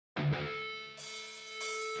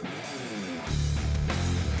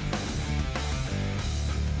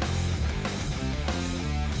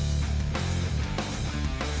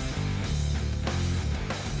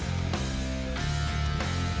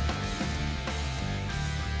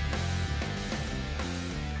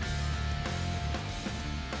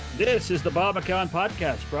This is the Bob McCown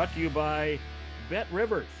Podcast, brought to you by Bet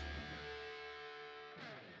Rivers.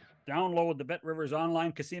 Download the Bet Rivers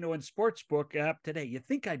online casino and sportsbook app today. You'd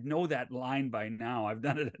think I'd know that line by now. I've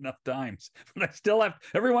done it enough times. But I still have,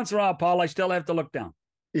 every once in a while, Paul, I still have to look down.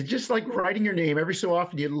 It's just like writing your name. Every so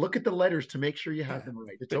often, you look at the letters to make sure you have them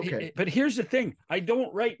right. It's okay. But here's the thing. I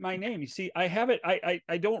don't write my name. You see, I have it. I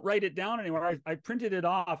don't write it down anymore. I printed it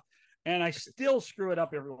off, and I still screw it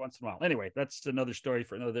up every once in a while. Anyway, that's another story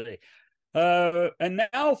for another day. And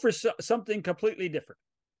now for something completely different.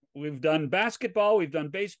 We've done basketball, we've done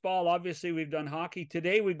baseball, obviously we've done hockey.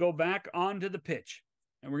 Today we go back onto the pitch,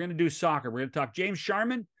 and we're going to do soccer. We're going to talk James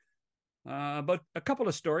Sharman about a couple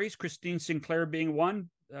of stories, Christine Sinclair being one,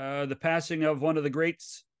 the passing of one of the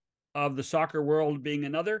greats of the soccer world being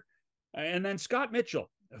another, and then Scott Mitchell,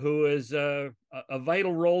 who is a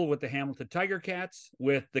vital role with the Hamilton Tiger Cats,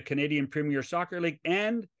 with the Canadian Premier Soccer League,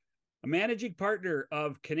 and a managing partner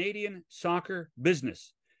of Canadian Soccer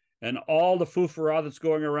Business, and all the foo-for-ah that's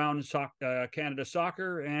going around Canada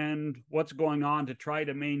soccer and what's going on to try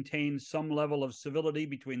to maintain some level of civility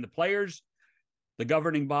between the players, the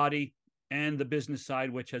governing body, and the business side,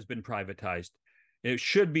 which has been privatized. It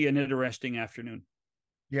should be an interesting afternoon.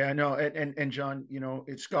 Yeah, no, and John, you know,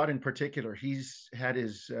 it's Scott in particular. He's had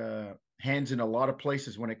his hands in a lot of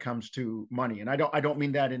places when it comes to money, and I don't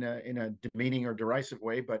mean that in a demeaning or derisive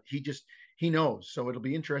way, but he knows. So it'll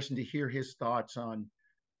be interesting to hear his thoughts on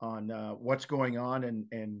what's going on and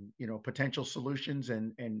you know, potential solutions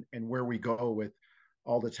and where we go with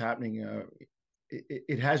all that's happening.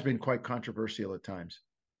 It has been quite controversial at times.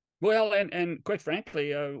 Well, and quite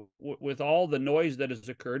frankly, with all the noise that has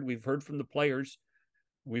occurred, we've heard from the players,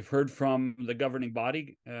 we've heard from the governing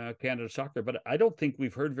body, Canada Soccer, but I don't think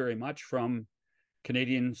we've heard very much from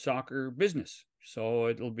Canadian Soccer Business. So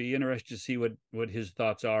it'll be interesting to see what his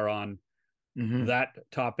thoughts are on that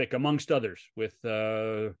topic, amongst others, with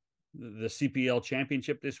the CPL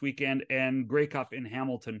Championship this weekend and Grey Cup in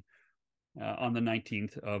Hamilton on the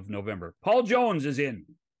 19th of November. Paul Jones is in.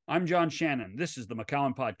 I'm John Shannon. This is the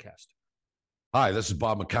McCown Podcast. Hi, this is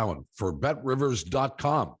Bob McCown for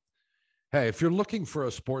BetRivers.com. Hey, if you're looking for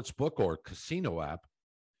a sports book or casino app,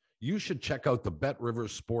 you should check out the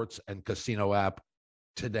BetRivers Sports and Casino app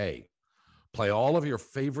today. Play all of your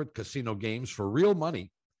favorite casino games for real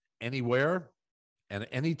money, anywhere and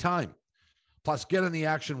anytime. Plus, get in the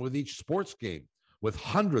action with each sports game with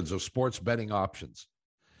hundreds of sports betting options.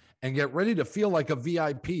 And get ready to feel like a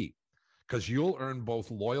VIP, because you'll earn both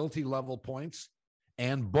loyalty level points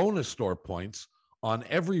and bonus store points on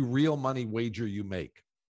every real money wager you make.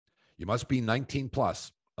 You must be 19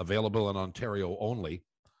 plus, available in Ontario only.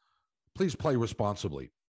 Please play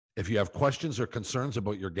responsibly. If you have questions or concerns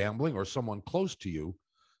about your gambling or someone close to you,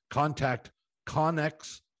 contact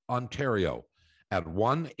Connex Ontario at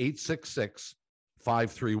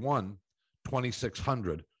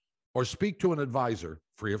 1-866-531-2600 or speak to an advisor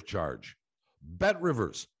free of charge.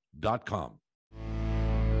 BetRivers.com.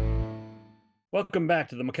 Welcome back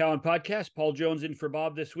to the McCown Podcast. Paul Jones in for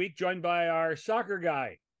Bob this week, joined by our soccer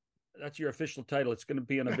guy. That's your official title. It's going to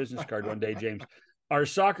be on a business card one day, James. Our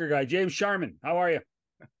soccer guy, James Sharman. How are you?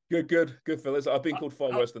 Good, fellas. I've been called far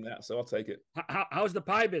worse than that, so I'll take it. How's the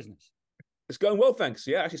pie business? It's going well, thanks.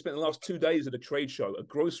 Yeah, I actually spent the last 2 days at a trade show, a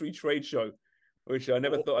grocery trade show, which I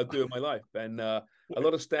never thought I'd do in my life. And a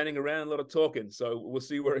lot of standing around, a lot of talking. So we'll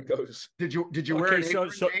see where it goes. Did you wear an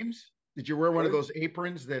apron, James? Did you wear one of those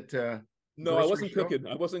aprons that? No, I wasn't cooking.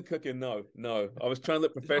 I wasn't cooking. No. I was trying to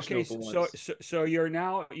look professional for once. So you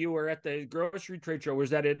were at the grocery trade show. Where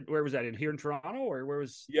was that in? Here in Toronto, or where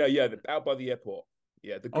was? Yeah, out by the airport.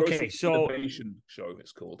 Yeah, the grocery innovation show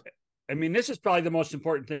it's called. I mean, this is probably the most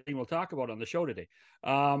important thing we'll talk about on the show today.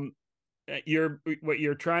 You're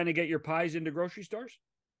trying to get your pies into grocery stores?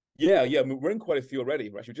 Yeah. I mean, we're in quite a few already.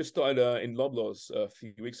 Right? We just started in Loblaws a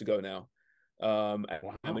few weeks ago now. And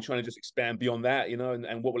we're trying to just expand beyond that, you know,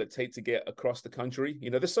 and what will it take to get across the country?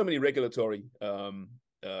 You know, there's so many regulatory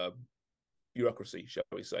bureaucracy, shall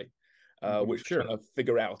we say, which we're trying to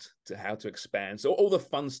figure out how to expand. So all the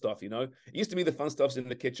fun stuff, you know, it used to be the fun stuff's in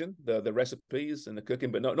the kitchen, the recipes and the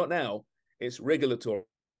cooking, but not now. It's regulatory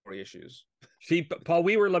issues. See, Paul,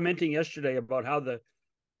 we were lamenting yesterday about how the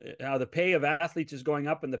pay of athletes is going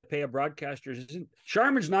up and the pay of broadcasters isn't.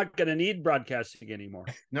 Sharman's not going to need broadcasting anymore.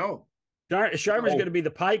 No. Sharman's going to be the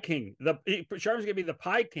pie king. Sharman's going to be the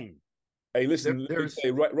pie king. Hey, listen,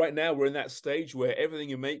 right now we're in that stage where everything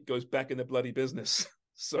you make goes back in the bloody business.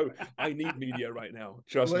 So I need media right now.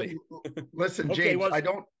 Trust me. Listen, James, I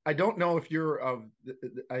don't know if you're of.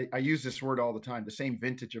 I use this word all the time. The same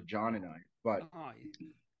vintage of John and I, but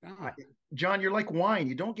John, you're like wine.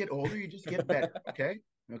 You don't get older. You just get better. Okay.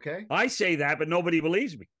 Okay. I say that, but nobody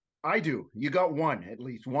believes me. I do. You got at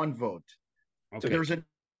least one vote. Okay. So there's an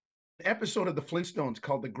episode of the Flintstones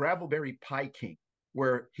called the Gravelberry Pie King,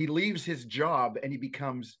 where he leaves his job and he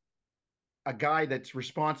becomes a guy that's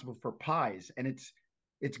responsible for pies, and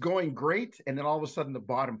it's going great, and then all of a sudden the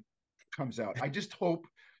bottom comes out. I just hope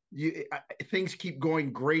things keep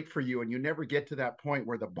going great for you, and you never get to that point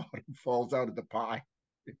where the bottom falls out of the pie.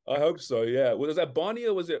 I hope so. Yeah. Was that Barney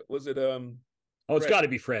or was it? Oh, it's got to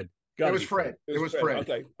be Fred. It was Fred. It was Fred.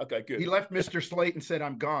 Okay. Okay. Good. He left Mr. Slate and said,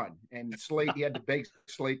 "I'm gone," and Slate, he had to beg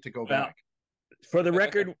Slate to go back. For the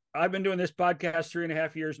record, I've been doing this podcast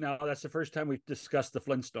 3.5 years now. That's the first time we've discussed the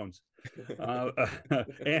Flintstones.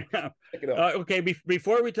 Okay,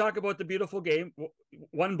 before we talk about the beautiful game,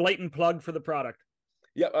 one blatant plug for the product.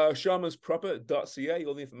 Yeah, sharmansproper.ca.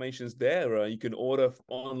 All the information is there. You can order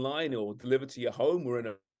online or deliver to your home. We're in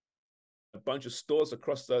a bunch of stores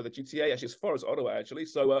across the GTA, actually as far as Ottawa, actually.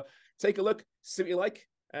 So take a look, see what you like,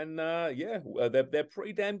 and they're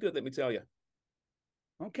pretty damn good, let me tell you.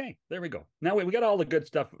 Okay, there we go. Now we got all the good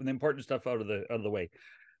stuff and the important stuff out of the way.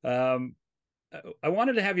 I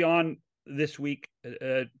wanted to have you on this week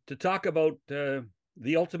to talk about the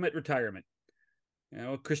ultimate retirement.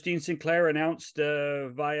 Christine Sinclair announced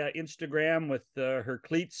via Instagram with her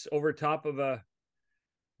cleats over top of a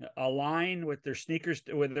line with their sneakers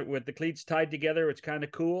with the cleats tied together. It's kind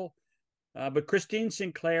of cool. But Christine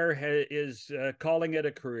Sinclair is calling it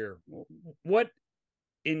a career. What,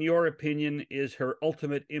 in your opinion, is her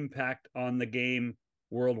ultimate impact on the game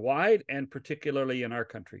worldwide and particularly in our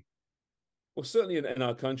country? Well, certainly in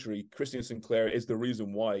our country, Christine Sinclair is the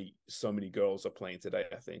reason why so many girls are playing today,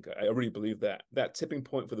 I think. I really believe that. That tipping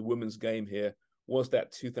point for the women's game here was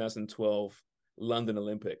that 2012 London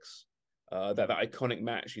Olympics. That iconic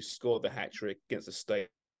match, she scored the hat trick against the States.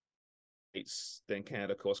 Then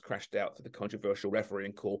Canada, of course, crashed out for the controversial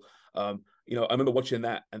refereeing call. I remember watching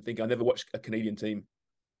that and thinking I never watched a Canadian team,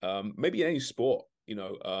 maybe in any sport,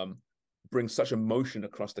 bring such emotion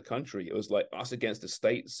across the country. It was like us against the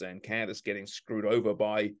States, and Canada's getting screwed over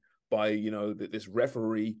by this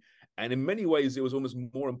referee. And in many ways, it was almost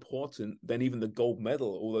more important than even the gold medal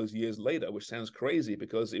all those years later, which sounds crazy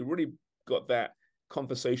because it really got that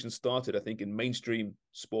conversation started, I think, in mainstream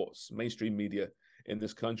sports, mainstream media in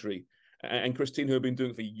this country. And Christine, who had been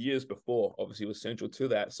doing it for years before, obviously was central to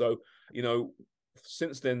that. So,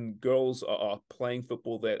 since then, girls are playing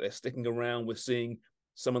football. They're sticking around. We're seeing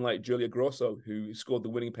someone like Julia Grosso, who scored the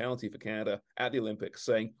winning penalty for Canada at the Olympics,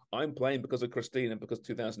 saying, I'm playing because of Christine and because of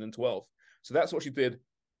 2012. So that's what she did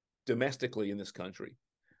domestically in this country.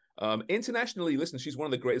 Internationally, listen, she's one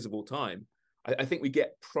of the greatest of all time. I think we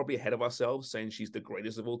get probably ahead of ourselves saying she's the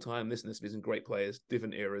greatest of all time. This isn't great players,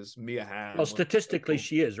 different eras. Mia Hamm. Well, statistically,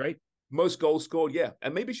 she is, right? Most goals scored, yeah.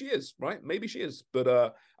 And maybe she is, right? Maybe she is. But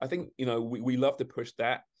I think, we love to push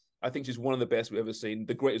that. I think she's one of the best we've ever seen,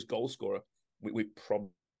 the greatest goal scorer we've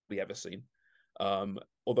probably ever seen.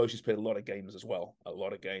 Although she's played a lot of games as well, a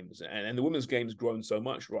lot of games. And the women's game's grown so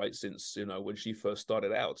much, right, since, when she first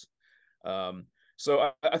started out.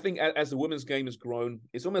 So I think as the women's game has grown,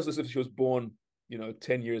 it's almost as if she was born,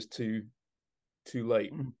 10 years too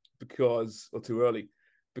late or too early,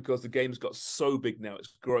 because the game's got so big now.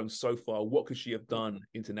 It's grown so far. What could she have done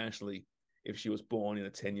internationally if she was born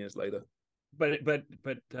 10 years later? But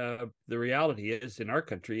the reality is, in our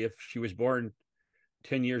country, if she was born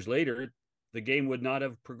 10 years later, the game would not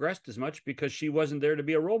have progressed as much because she wasn't there to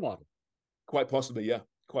be a role model. Quite possibly, yeah.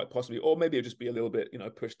 Quite possibly. Or maybe it'd just be a little bit,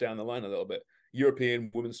 pushed down the line a little bit. European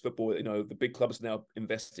women's football, the big clubs now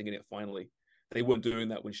investing in it finally. They weren't doing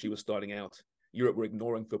that when she was starting out. Europe were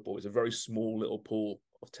ignoring football. It's a very small little pool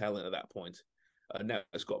of talent at that point. Now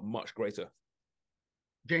it's got much greater.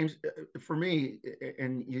 James, for me,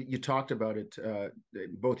 and you talked about it,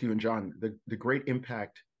 both you and John, the great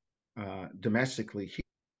impact domestically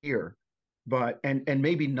here, but and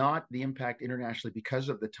maybe not the impact internationally because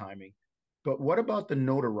of the timing. But what about the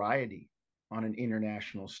notoriety on an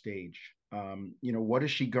international stage? What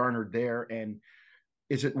has she garnered there? And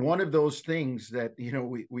is it one of those things that,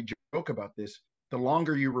 we joke about this, the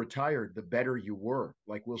longer you retired, the better you were?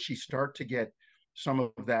 Like, will she start to get some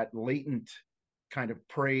of that latent kind of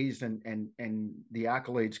praise and the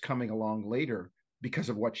accolades coming along later because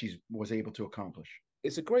of what she was able to accomplish?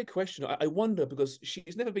 It's a great question. I wonder, because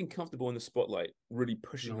she's never been comfortable in the spotlight, really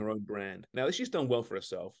pushing her own brand. Now, she's done well for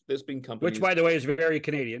herself. There's been companies... Which, by the way, is very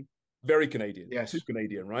Canadian. Very Canadian. Yes. Too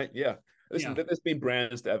Canadian, right? Yeah. Listen, there's been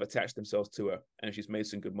brands that have attached themselves to her, and she's made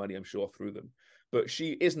some good money, I'm sure, through them. But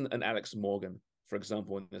she isn't an Alex Morgan, for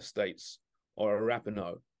example, in the States, or a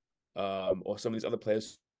Rapinoe, or some of these other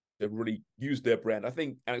players that really used their brand. I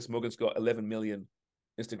think Alex Morgan's got 11 million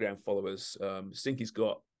Instagram followers. Sinky's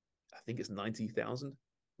got, I think it's 90,000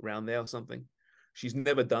 around there or something. She's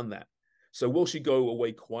never done that. So will she go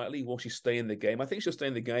away quietly? Will she stay in the game? I think she'll stay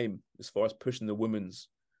in the game as far as pushing the women's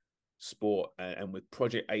sport. And with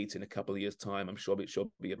Project 8 in a couple of years' time, I'm sure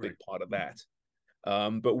she'll be a big part of that.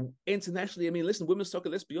 But internationally, I mean, listen, women's soccer,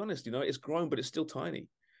 let's be honest, it's grown, but it's still tiny.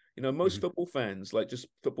 Most football fans,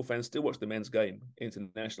 still watch the men's game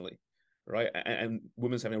internationally, right? And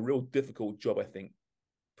women's having a real difficult job, I think,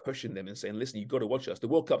 pushing them and saying, listen, you've got to watch us. The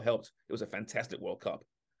World Cup helped. It was a fantastic World Cup,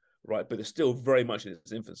 right? But it's still very much in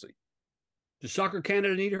its infancy. Does Soccer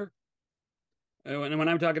Canada need her? And when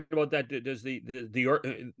I'm talking about that, does the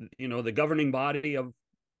governing body of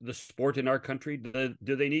the sport in our country,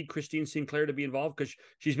 do they need Christine Sinclair to be involved? Because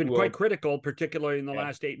she's been quite critical, particularly in the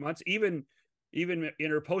last 8 months, even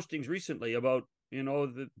in her postings recently about,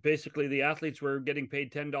 basically the athletes were getting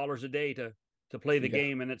paid $10 a day to play the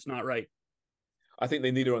game, and it's not right. I think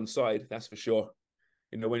they need her on side, that's for sure.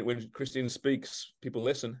 When Christine speaks, people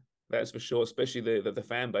listen, that's for sure, especially the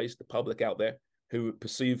fan base, the public out there who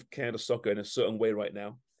perceive Canada soccer in a certain way right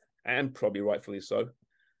now, and probably rightfully so.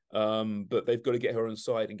 But they've got to get her on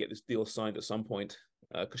side and get this deal signed at some point,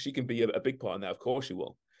 because she can be a big part in that. Of course she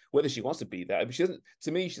will. Whether she wants to be that, I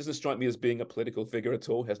mean, she doesn't strike me as being a political figure at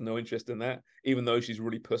all. Has no interest in that, even though she's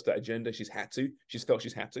really pushed that agenda. She's felt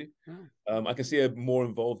she's had to. I can see her more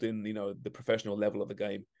involved in the professional level of the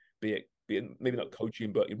game, be it maybe not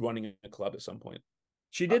coaching, but running a club at some point.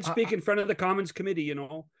 She did speak in front of the Commons Committee.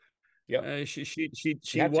 Yeah, she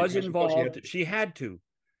was involved. She had to,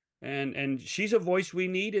 and she's a voice we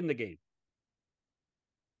need in the game.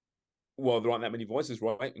 Well, there aren't that many voices,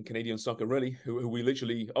 right, in Canadian soccer, really, who we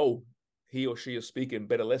literally, he or she is speaking,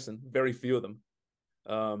 better listen. Very few of them.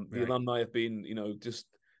 The alumni have been, just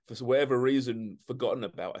for whatever reason, forgotten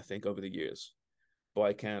about, I think, over the years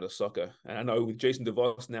by Canada soccer. And I know with Jason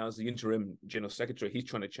DeVos now as the interim general secretary, he's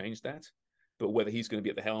trying to change that. But whether he's going to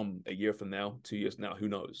be at the helm a year from now, 2 years now, who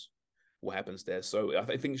knows what happens there. So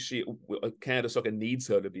I think Canada soccer needs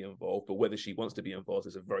her to be involved, but whether she wants to be involved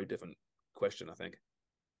is a very different question, I think.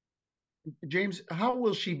 James, how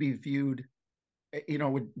will she be viewed?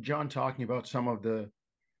 With John talking about some of the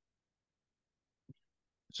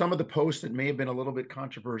posts that may have been a little bit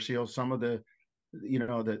controversial, some of the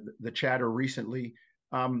chatter recently.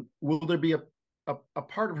 Will there be a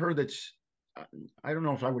part of her that's, I don't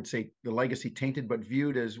know if I would say the legacy tainted, but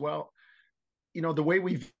viewed as well? The way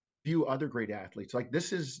we view other great athletes, like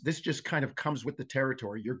this just kind of comes with the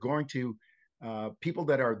territory. You're going to people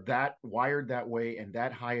that are that wired that way and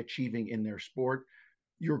that high achieving in their sport,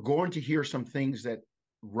 you're going to hear some things that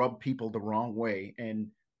rub people the wrong way. And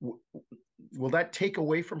will that take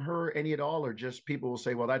away from her any at all? Or just people will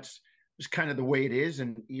say, well, that's just kind of the way it is.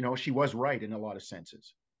 And, she was right in a lot of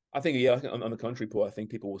senses. I think, on the contrary, Paul, I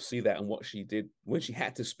think people will see that and what she did when she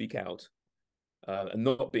had to speak out and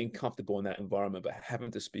not being comfortable in that environment, but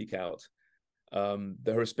having to speak out. Her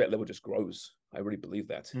respect level just grows. I really believe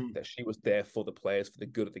that she was there for the players, for the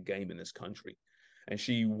good of the game in this country. And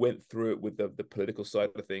she went through it with the political side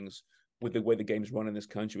of things, with the way the game's run in this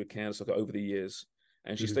country with Canada soccer over the years.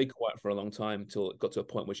 And she stayed quiet for a long time until it got to a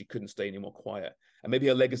point where she couldn't stay any more quiet. And maybe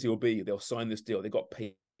her legacy will be they'll sign this deal. They got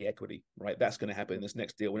pay equity, right? That's going to happen in this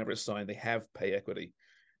next deal. Whenever it's signed, they have pay equity.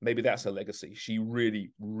 Maybe that's her legacy. She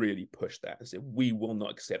really, really pushed that and said, we will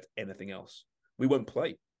not accept anything else. We won't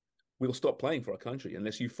play. We'll stop playing for our country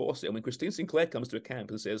unless you force it. I mean, Christine Sinclair comes to a camp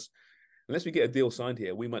and says, unless we get a deal signed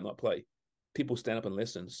here, we might not play. People stand up and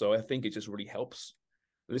listen. So I think it just really helps.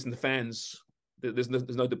 Listen, the fans, there's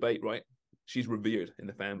no debate, right? She's revered in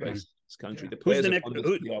the fan base of this country. The players have won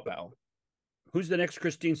this PR battle. Who's the next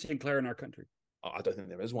Christine Sinclair in our country? I don't think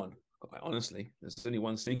there is one. Quite honestly, there's only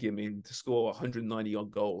one Sinky. I mean, to score 190 odd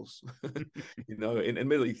goals, in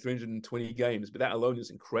admittedly 320 games, but that alone is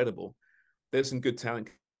incredible. There's some good talent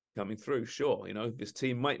coming through. Sure, this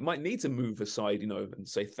team might need to move aside, and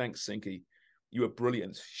say thanks, Sinky. You were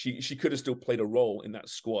brilliant. She could have still played a role in that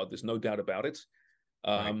squad. There's no doubt about it.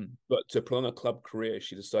 But to prolong a club career,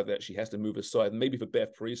 she decided that she has to move aside. And maybe for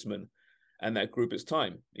Beth Priestman and that group, it's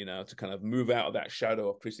time, to kind of move out of that shadow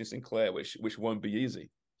of Christine Sinclair, which won't be easy.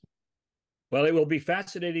 Well, it will be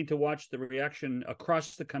fascinating to watch the reaction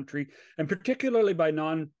across the country, and particularly by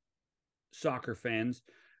non-soccer fans,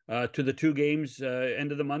 to the two games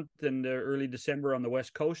end of the month and early December on the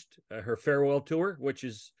West Coast, her farewell tour, which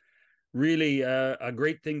is really a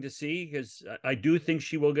great thing to see, because I do think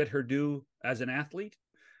she will get her due as an athlete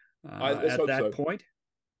at that point.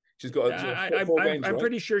 She's got four games, I'm right?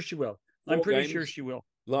 pretty sure she will. I'm pretty sure she will.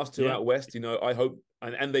 Last two out west, I hope,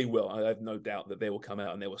 and they will. I have no doubt that they will come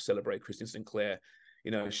out and they will celebrate Christine Sinclair.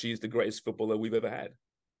 she's the greatest footballer we've ever had,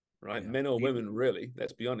 right? Men or women, really.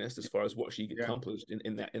 Let's be honest, as far as what she accomplished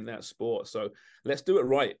in that sport. So let's do it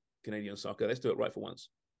right, Canadian soccer. Let's do it right for once.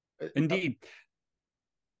 Indeed.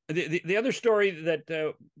 The other story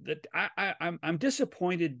that I'm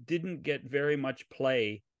disappointed didn't get very much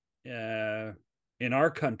play in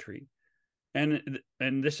our country, and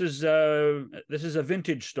this is a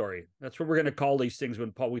vintage story. That's what we're going to call these things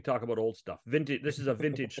when we talk about old stuff. Vintage. This is a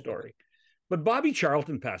vintage story. But Bobby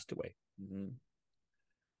Charlton passed away.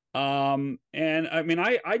 And I mean,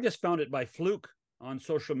 I just found it by fluke on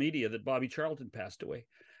social media that Bobby Charlton passed away.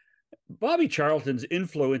 Bobby Charlton's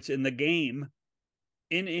influence in the game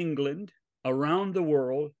in England, around the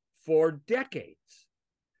world for decades,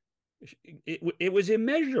 it was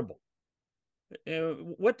immeasurable.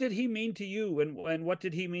 What did he mean to you, and what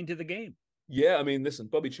did he mean to the game? Yeah, I mean, listen,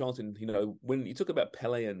 Bobby Charlton, when you talk about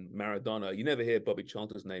Pele and Maradona, you never hear Bobby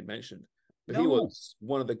Charlton's name mentioned. But he was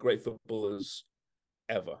one of the great footballers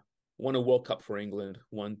ever. Won a World Cup for England,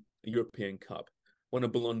 won a European Cup, won a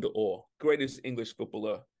Ballon d'Or, greatest English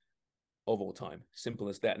footballer of all time. Simple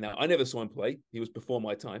as that. Now, I never saw him play. He was before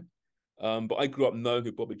my time. But I grew up knowing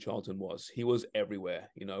who Bobby Charlton was. He was everywhere.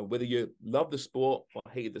 Whether you loved the sport or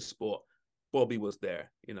hated the sport, Bobby was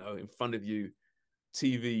there, in front of you,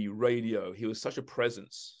 TV, radio. He was such a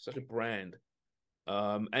presence, such a brand.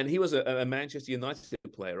 And he was a Manchester United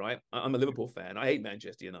player, right? I'm a Liverpool fan. I hate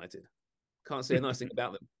Manchester United. Can't say a nice thing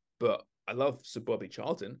about them. But I love Sir Bobby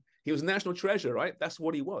Charlton. He was a national treasure, right? That's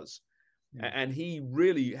what he was. Yeah. And he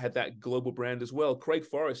really had that global brand as well. Craig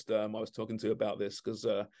Forrest, I was talking to about this because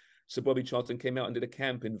Sir Bobby Charlton came out and did a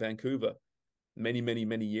camp in Vancouver many, many,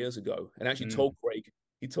 many years ago, and actually told Craig,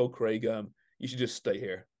 you should just stay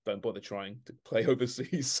here. Don't bother trying to play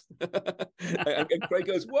overseas. and Craig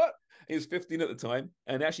goes, what? He was 15 at the time,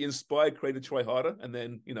 and actually inspired Craig to try harder, and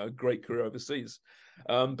then, great career overseas.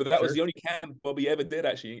 But that was the only camp Bobby ever did,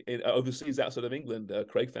 actually, overseas outside of England.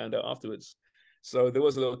 Craig found out afterwards. So there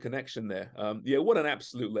was a little connection there. What an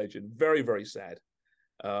absolute legend. Very, very sad.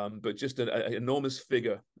 But just an enormous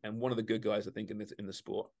figure and one of the good guys, I think, in the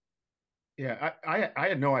sport. Yeah, I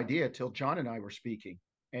had no idea till John and I were speaking.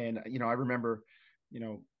 And, I remember,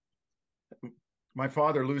 my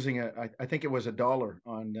father losing I think it was $1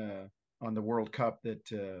 on the World Cup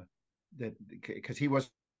that because he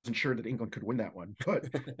wasn't sure that England could win that one. But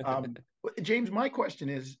James, my question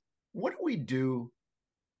is, what do we do?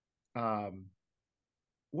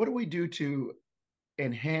 What do we do to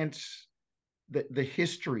enhance the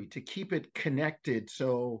history, to keep it connected?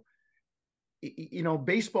 So,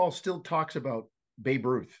 baseball still talks about Babe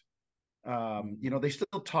Ruth. They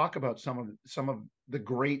still talk about some of the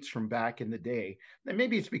greats from back in the day. And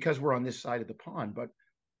maybe it's because we're on this side of the pond, but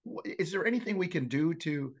is there anything we can do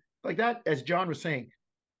to, like that, as John was saying,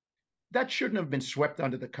 that shouldn't have been swept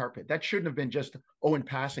under the carpet. That shouldn't have been just, in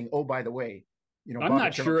passing. Oh, by the way, I'm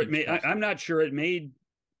not sure it made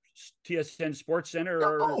TSN Sports Center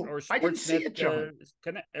or Sportsnet, I didn't see it, John.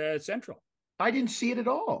 Central. I didn't see it at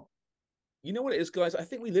all. You know what it is, guys? I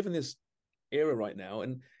think we live in this era right now,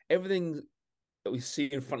 and everything that we see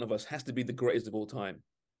in front of us has to be the greatest of all time,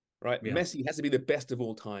 right? Yeah. Messi has to be the best of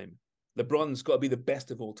all time. LeBron's got to be the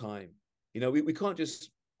best of all time. We can't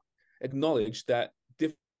just acknowledge that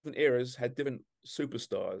different eras had different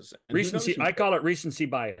superstars. And recency, I call it recency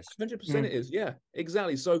bias. 100% it is, yeah,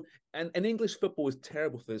 exactly. So, and English football is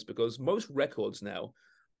terrible for this because most records now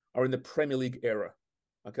are in the Premier League era.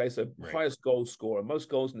 Okay, so highest goal scorer, most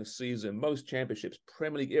goals in the season, most championships,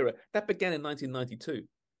 Premier League era. That began in 1992,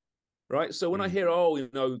 right? So when I hear,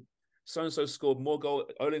 so-and-so scored more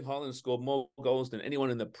goals, Erling Haaland scored more goals than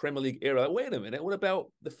anyone in the Premier League era. Wait a minute, what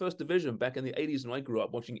about the first division back in the 80s when I grew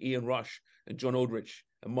up watching Ian Rush and John Aldrich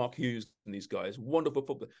and Mark Hughes and these guys? Wonderful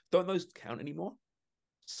football. Don't those count anymore?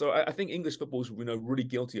 So I think English football is really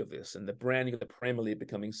guilty of this, and the branding of the Premier League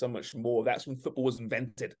becoming so much more. That's when football was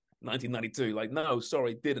invented, 1992. Like, no,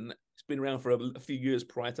 sorry, it didn't. It's been around for a few years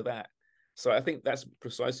prior to that. So I think that's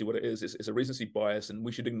precisely what it is. It's a recency bias, and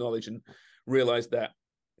we should acknowledge and realize that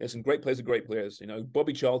there's some great players are great players.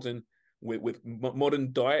 Bobby Charlton with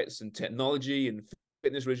modern diets and technology and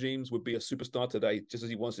fitness regimes would be a superstar today, just as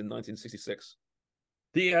he was in 1966.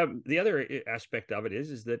 The other aspect of it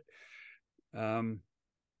is that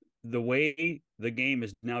the way the game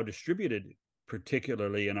is now distributed,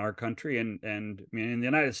 particularly in our country, and I mean, in the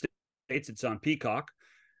United States, it's on Peacock.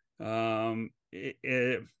 The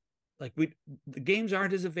games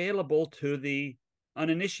aren't as available to the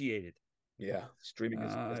uninitiated. Yeah, streaming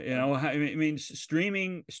is I mean,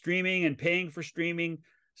 streaming and paying for streaming.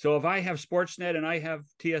 So if I have Sportsnet and I have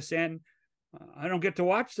TSN, I don't get to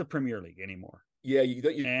watch the Premier League anymore. Yeah, you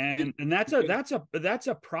don't. And that's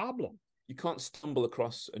a problem. You can't stumble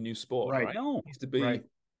across a new sport, Right. right? No, It used to be right.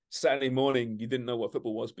 Saturday morning, you didn't know what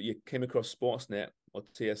football was, but you came across Sportsnet or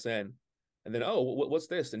TSN, and then, oh, what's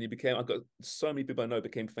this? And you became. I've got so many people I know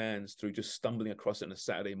became fans through just stumbling across it on a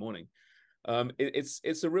Saturday morning.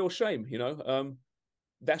 It's a real shame, you know.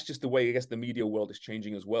 That's just the way I guess the media world is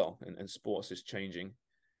changing as well, and sports is changing.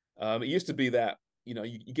 It used to be that, you know,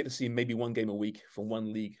 you get to see maybe one game a week from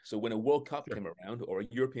one league. So when a World Cup came around or a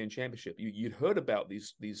European Championship, you'd heard about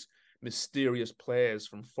these mysterious players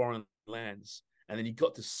from foreign lands, and then you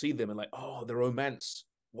got to see them and like, oh, the romance.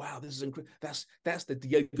 Wow, this is incredible. That's the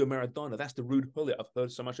Diego Maradona. That's the Ruud Gullit I've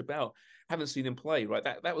heard so much about. Haven't seen him play, right?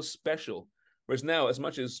 That was special. Whereas now, as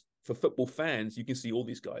much as for football fans, you can see all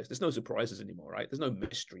these guys. There's no surprises anymore, right? There's no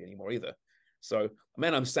mystery anymore either. So,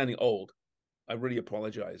 man, I'm sounding old. I really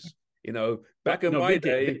apologize. You know, back in my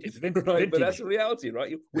day, right? But that's the reality,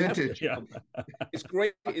 right? Vintage. It's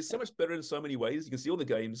great. It's so much better in so many ways. You can see all the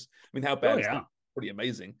games. I mean, how bad is that? Pretty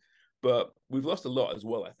amazing. But we've lost a lot as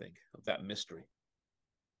well, I think, of that mystery.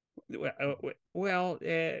 Well,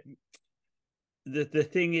 the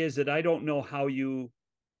thing is that I don't know how you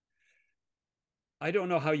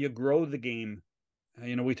grow the game.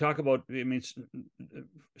 You know, we talk about, I mean,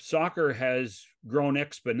 soccer has grown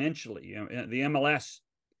exponentially. You know, the MLS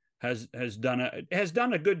has done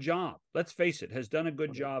a good job. Let's face it, has done a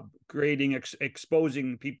good job creating,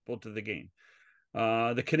 exposing people to the game.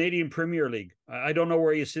 The Canadian Premier League, I don't know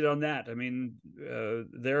where you sit on that. I mean,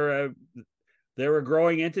 they're a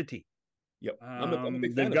growing entity. Yep, I'm a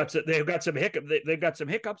big fan. They've got some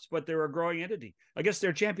hiccups, but they're a growing entity. I guess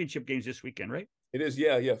their championship games this weekend, right? It is,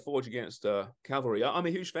 yeah. Forge against Cavalry. I'm a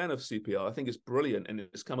huge fan of CPL. I think it's brilliant, and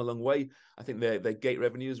it's come a long way. I think their gate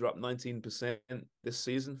revenues are up 19% this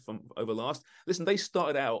season from over last. Listen, they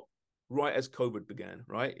started out right as COVID began,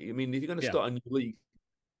 right? I mean, if you're going to start a new league,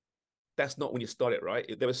 that's not when you start it,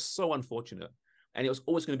 right? They were so unfortunate, and it was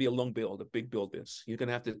always going to be a long build, a big build. You're going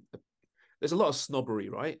to have to. There's a lot of snobbery,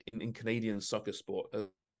 right, in Canadian soccer sport,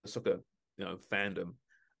 soccer, you know, fandom,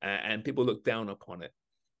 and people look down upon it.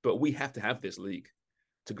 But we have to have this league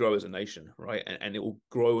to grow as a nation, right? And it will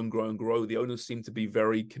grow and grow and grow. The owners seem to be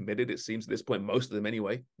very committed, it seems, at this point, most of them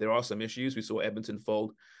anyway. There are some issues. We saw Edmonton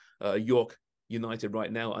fold, York United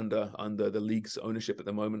right now under the league's ownership at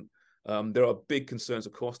the moment. There are big concerns,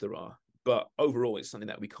 of course there are. But overall, it's something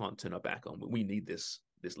that we can't turn our back on. We need this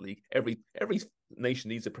league. Every nation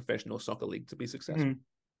needs a professional soccer league to be successful.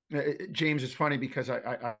 James, it's funny because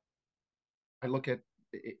I look at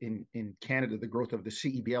in Canada the growth of the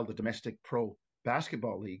CEBL, the Domestic Pro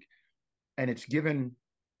Basketball League, and it's given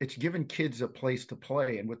kids a place to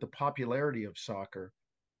play. And with the popularity of soccer,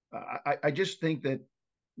 I just think that,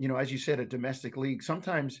 you know, as you said, a domestic league,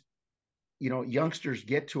 sometimes, you know, youngsters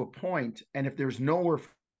get to a point, and if there's nowhere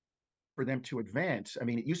for them to advance, I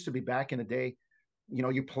mean, it used to be back in the day, you know,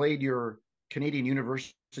 you played your Canadian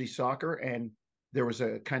university soccer and there was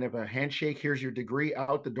a kind of a handshake. Here's your degree,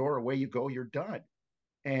 out the door, away you go, you're done.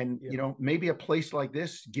 And, you know, maybe a place like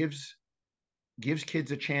this gives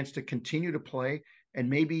kids a chance to continue to play, and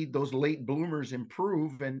maybe those late bloomers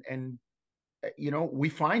improve, and you know, we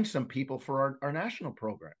find some people for our national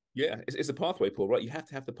program. Yeah, it's a pathway, Paul, right? You have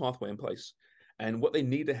to have the pathway in place. And what they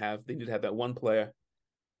need to have that one player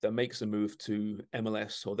that makes a move to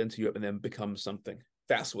MLS or then to Europe and then becomes something.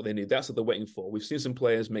 That's what they need. That's what they're waiting for. We've seen some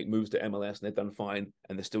players make moves to MLS and they've done fine,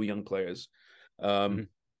 and they're still young players.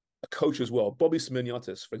 A coach as well, Bobby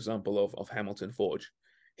Simoniotis, for example, of Hamilton Forge.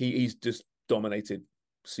 He's just dominated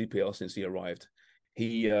CPL since he arrived.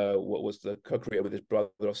 He was the co-creator with his brother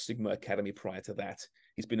of Sigma Academy prior to that.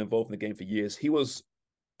 He's been involved in the game for years. He was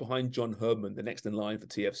behind John Herdman, the next in line for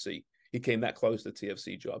TFC. He came that close to the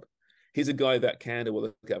TFC job. He's a guy that Canada will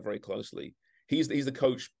look at very closely. He's the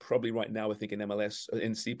coach probably right now, I think, in MLS,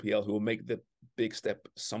 in CPL, who will make the big step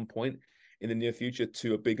at some point in the near future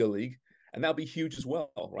to a bigger league. And that'll be huge as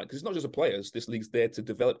well, right? Because it's not just the players. This league's there to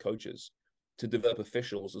develop coaches, to develop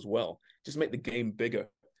officials as well. Just make the game bigger.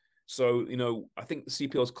 So, you know, I think the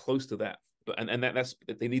CPL is close to that. But and that's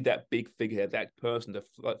they need that big figurehead, that person to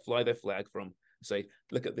fly their flag from, say,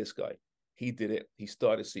 look at this guy. He did it. He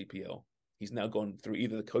started CPL. He's now gone through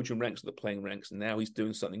either the coaching ranks or the playing ranks, and now he's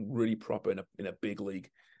doing something really proper in a big league.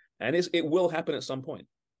 And it will happen at some point.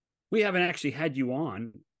 We haven't actually had you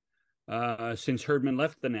on since Herdman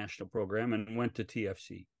left the national program and went to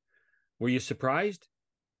TFC. Were you surprised?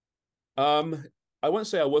 I won't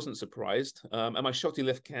say I wasn't surprised. Am I shocked he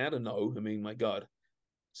left Canada? No. I mean, my God,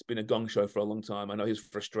 it's been a gong show for a long time. I know he's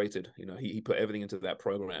frustrated. You know, he put everything into that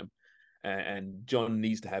program. And John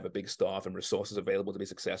needs to have a big staff and resources available to be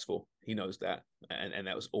successful. He knows that, and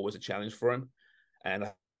that was always a challenge for him. And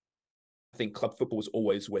I think club football was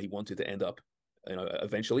always where he wanted to end up,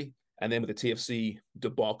 eventually. And then with the TFC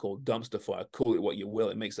debacle, dumpster fire, call it what you will,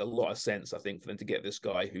 it makes a lot of sense, I think, for them to get this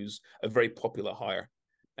guy who's a very popular hire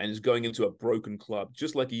and is going into a broken club,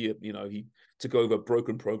 just like he took over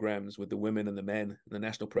broken programs with the women and the men in the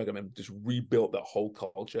national program and just rebuilt that whole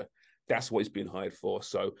culture. That's what he's been hired for.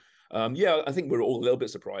 So, I think we're all a little bit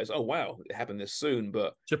surprised. Oh, wow, it happened this soon.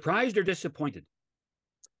 But surprised or disappointed?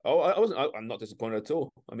 Oh, I wasn't. I'm not disappointed at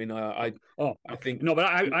all. I mean, I think no,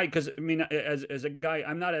 but because I mean, as a guy,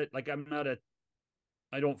 I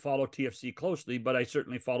don't follow TFC closely, but I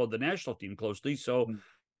certainly followed the national team closely. So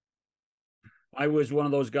I was one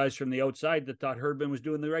of those guys from the outside that thought Herdman was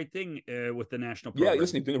doing the right thing with the national program. Yeah,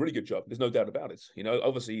 listen, he's doing a really good job. There's no doubt about it.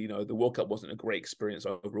 Obviously, the World Cup wasn't a great experience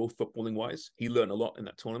overall, footballing wise. He learned a lot in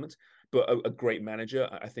that tournament, but a great manager.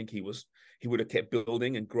 I think he would have kept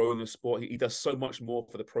building and growing the sport. He does so much more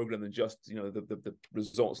for the program than just the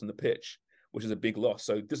results on the pitch, which is a big loss.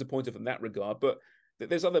 So disappointed from that regard. But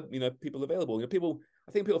there's other people available. I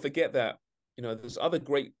think people forget that there's other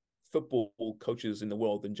great football coaches in the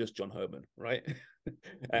world than just John Herdman, right?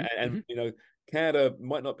 and Canada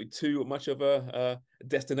might not be too much of a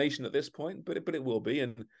destination at this point, but it will be.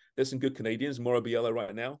 And there's some good Canadians. Mauro Biella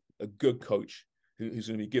right now, a good coach who's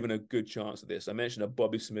going to be given a good chance at this. I mentioned a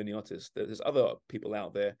Bobby Simoniotis. There's other people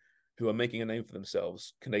out there who are making a name for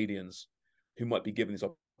themselves, Canadians, who might be given these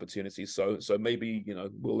opportunities. So maybe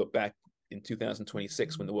we'll look back in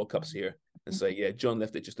 2026 when the World Cup's here and say, yeah, John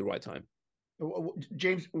left at just the right time.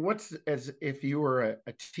 James, as if you were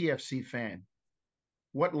a TFC fan,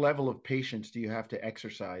 what level of patience do you have to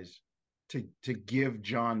exercise to give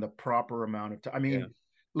John the proper amount of time? I mean,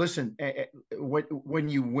 listen, when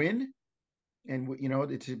you win, and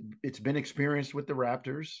it's been experienced with the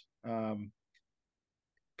Raptors,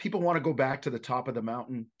 people want to go back to the top of the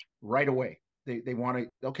mountain right away. They want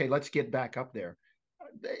to, okay, let's get back up there.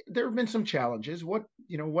 There have been some challenges. What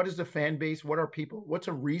is the fan base? What's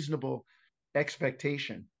a reasonable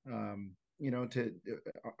expectation on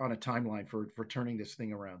a timeline for turning this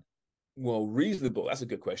thing around? Well, reasonable, that's a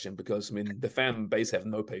good question, because I mean the fan base have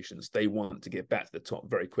no patience. They want to get back to the top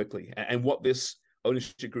very quickly, and what this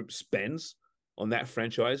ownership group spends on that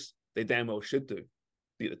franchise, they damn well should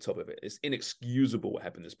be at the top of it. It's inexcusable what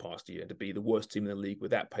happened this past year to be the worst team in the league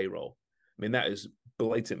with that payroll. I mean, that is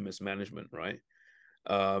blatant mismanagement, right?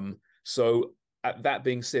 So that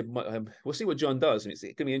being said, we'll see what John does. And it's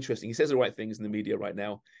going to be interesting. He says the right things in the media right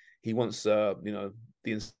now. He wants, the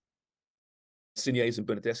Insignes and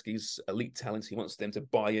Bernadeschi's elite talents. He wants them to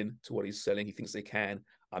buy in to what he's selling. He thinks they can.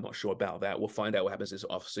 I'm not sure about that. We'll find out what happens this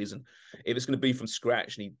off season. If it's going to be from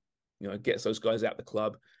scratch and he, gets those guys out the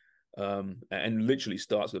club, and literally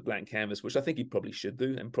starts with a blank canvas, which I think he probably should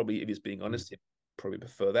do. And probably, if he's being honest, he'd probably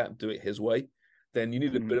prefer that, do it his way. Then you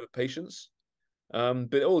need a bit of patience.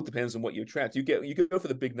 But it all depends on what you attract. You go for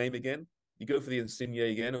the big name again, you go for the Insigne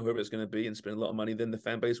again, or whoever it's going to be, and spend a lot of money, then the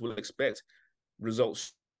fan base will expect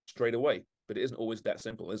results straight away. But it isn't always that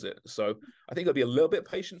simple, is it? So I think I'll be a little bit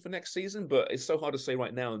patient for next season, but it's so hard to say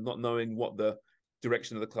right now, not knowing what the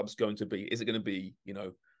direction of the club's going to be. Is it going to be,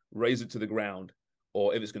 raise it to the ground,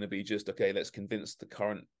 or if it's going to be just, okay, let's convince the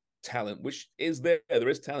current talent, which is there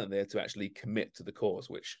is talent there to actually commit to the cause,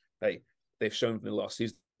 which they've shown in the last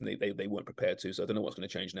season they weren't prepared to. So I don't know what's going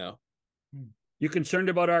to change now. You concerned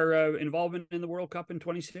about our involvement in the World Cup in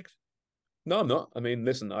 26? No, I'm not. I mean,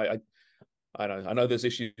 listen, I know there's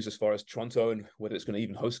issues as far as Toronto and whether it's going to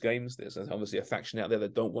even host games. There's obviously a faction out there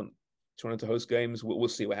that don't want Toronto to host games. We'll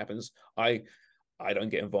see what happens. I don't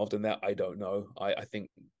get involved in that. I don't know. I think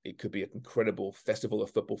it could be an incredible festival of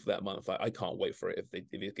football for that month. I can't wait for it if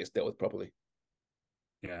it gets dealt with properly.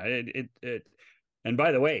 Yeah, it and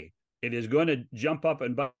by the way, it is going to jump up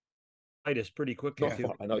and bite us pretty quickly.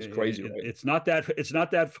 I know it's crazy. Right? It's not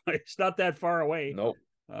that far away. Nope.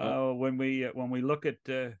 When we look at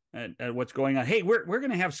what's going on. Hey, we're going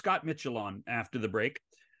to have Scott Mitchell on after the break,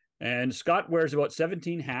 and Scott wears about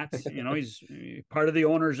 17 hats. He's part of the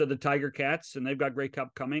owners of the Tiger Cats, and they've got Grey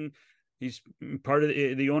Cup coming. He's part of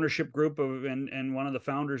the ownership group and one of the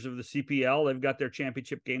founders of the CPL. They've got their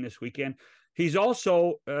championship game this weekend. He's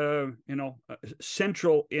also,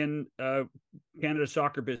 central in Canada's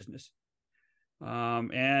soccer business.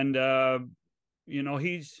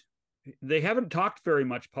 They haven't talked very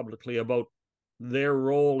much publicly about their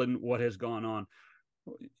role in what has gone on.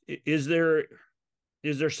 Is there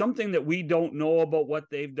something that we don't know about what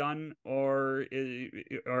they've done, or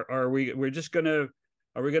are we're just going to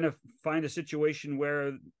Are we going to find a situation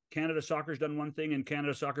where Canada Soccer's done one thing and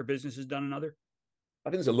Canada Soccer Business has done another? I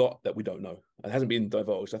think there's a lot that we don't know. It hasn't been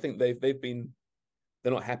divulged. I think they're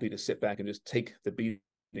not happy to sit back and just take the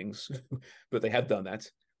beatings, but they have done that.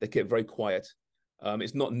 They kept very quiet.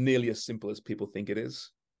 It's not nearly as simple as people think it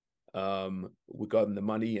is, regarding the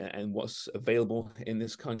money and what's available in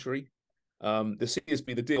this country. The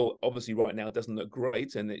CSB, the deal, obviously right now doesn't look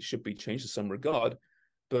great, and it should be changed to some regard.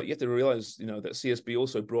 But you have to realize, that CSB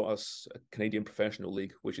also brought us a Canadian Professional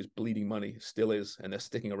League, which is bleeding money, still is, and they're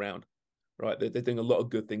sticking around, right? They're doing a lot of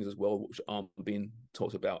good things as well, which aren't being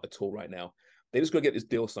talked about at all right now. They just got to get this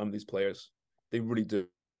deal, some of these players. They really do.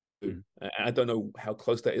 And I don't know how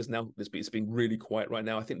close that is now. It's been really quiet right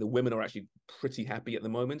now. I think the women are actually pretty happy at the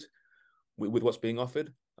moment with what's being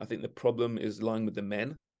offered. I think the problem is lying with the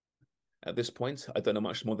men at this point. I don't know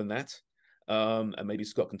much more than that. And maybe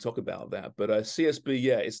Scott can talk about that. But CSB,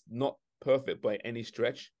 yeah, it's not perfect by any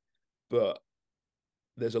stretch, but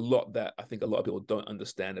there's a lot that I think a lot of people don't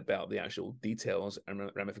understand about the actual details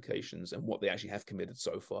and ramifications and what they actually have committed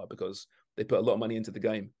so far, because they put a lot of money into the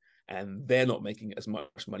game and they're not making as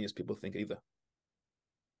much money as people think either.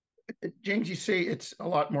 James, you say it's a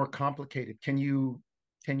lot more complicated. Can you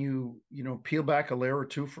peel back a layer or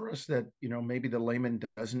two for us that, maybe the layman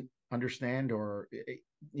doesn't understand, or,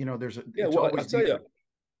 there's a, yeah, well, I'll tell you,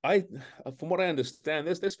 from what I understand,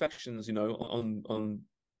 there's factions, on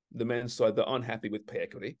the men's side that aren't happy with pay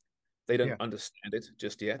equity. They don't understand it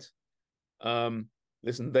just yet.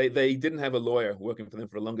 Listen, they didn't have a lawyer working for them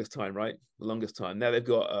for the longest time, right? The longest time. Now they've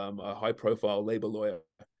got a high-profile labor lawyer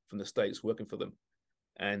from the States working for them.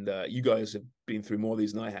 And you guys have been through more of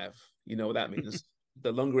these than I have. You know what that means.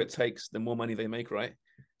 The longer it takes, the more money they make, right?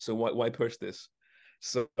 So why push this?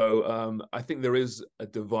 So I think there is a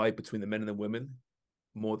divide between the men and the women,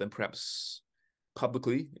 more than perhaps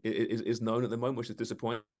publicly is known at the moment, which is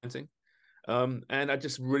disappointing. And I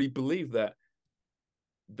just really believe that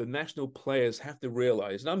the national players have to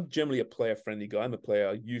realize, and I'm generally a player-friendly guy. I'm a player.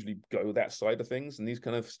 I usually go that side of things in these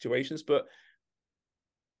kind of situations, but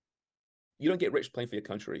you don't get rich playing for your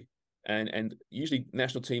country. And usually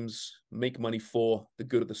national teams make money for the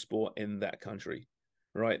good of the sport in that country,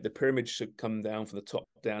 right? The pyramid should come down from the top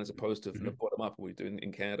down as opposed to from the bottom up, what we do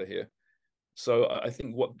in Canada here. So I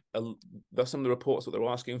think that's some of the reports what they're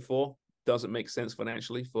asking for doesn't make sense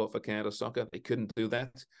financially for Canada Soccer. They couldn't do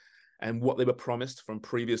that. And what they were promised from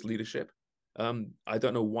previous leadership, I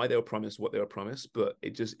don't know why they were promised what they were promised, but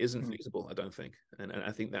it just isn't feasible, I don't think. And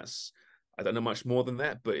I think I don't know much more than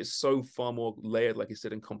that, but it's so far more layered, like you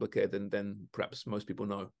said, and complicated than perhaps most people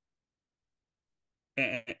know.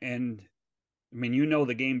 And I mean, you know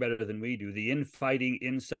the game better than we do. The infighting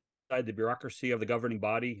inside the bureaucracy of the governing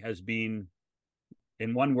body has been,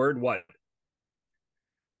 in one word, what?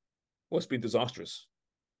 Well, it's been disastrous,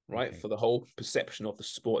 right? Okay. For the whole perception of the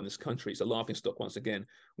sport in this country. It's a laughingstock once again.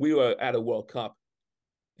 We were at a World Cup,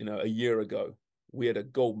 a year ago. We had a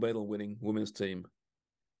gold medal winning women's team.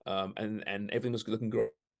 And everything was looking great.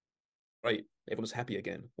 Everyone was happy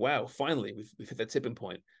again. Wow, finally, we've hit that tipping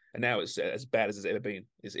point. And now it's as bad as it's ever been.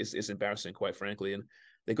 It's embarrassing, quite frankly. And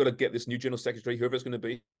they've got to get this new general secretary, whoever it's going to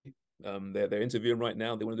be. They're interviewing right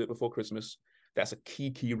now. They want to do it before Christmas. That's a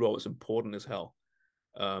key role. It's important as hell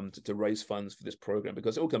to raise funds for this program,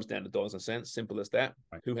 because it all comes down to dollars and cents. Simple as that.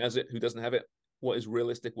 Right. Who has it? Who doesn't have it? What is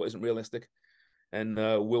realistic? What isn't realistic? And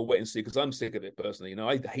we'll wait and see, because I'm sick of it personally.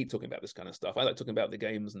 I hate talking about this kind of stuff. I like talking about the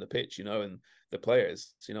games and the pitch, and the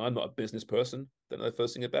players. I'm not a business person. Don't know the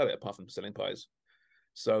first thing about it apart from selling pies.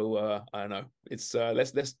 So I don't know. It's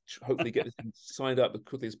let's hopefully get this signed up as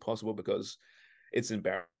quickly as possible, because it's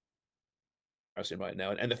embarrassing right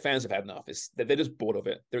now, and the fans have had enough. They're just bored of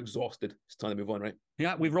it. They're exhausted. It's time to move on, right?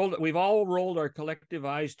 Yeah, we've all rolled our collective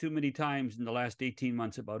eyes too many times in the last 18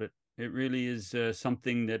 months about it. It really is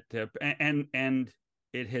something that, and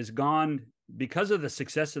it has gone, because of the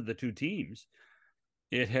success of the two teams.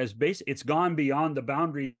 It's gone beyond the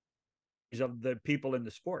boundaries of the people in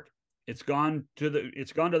the sport. It's gone to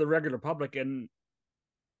the regular public, and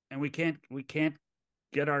we can't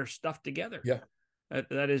get our stuff together. Yeah,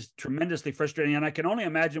 that is tremendously frustrating, and I can only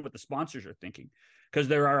imagine what the sponsors are thinking, because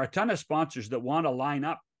there are a ton of sponsors that want to line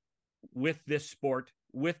up with this sport,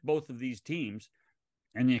 with both of these teams.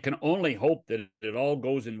 And you can only hope that it all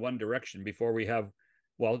goes in one direction before we have,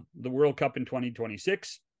 the World Cup in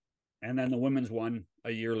 2026, and then the women's one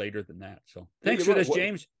a year later than that. So thanks for this,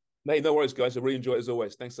 James. Hey, no worries, guys. I really enjoy it as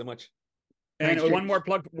always. Thanks so much. And thanks, one more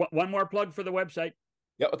plug for the website.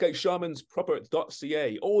 Yeah, okay.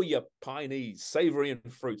 Sharmansproper.ca. All your pie needs, savory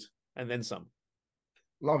and fruit, and then some.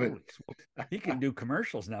 Love it. He can do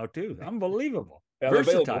commercials now too. Unbelievable.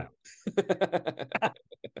 Versatile.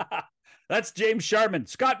 That's James Sharman.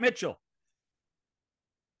 Scott Mitchell,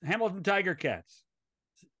 Hamilton Tiger Cats,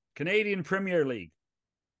 Canadian Premier League,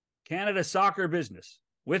 Canada Soccer Business,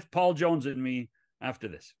 with Paul Jones and me after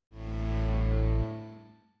this.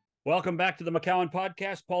 Welcome back to the McCowan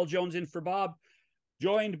Podcast. Paul Jones in for Bob,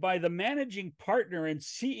 joined by the managing partner and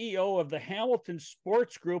CEO of the Hamilton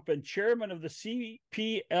Sports Group and chairman of the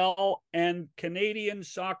CPL and Canadian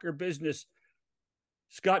Soccer Business,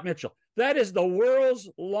 Scott Mitchell. That is the world's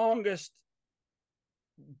longest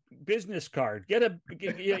business card. You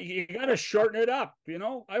got to shorten it up. You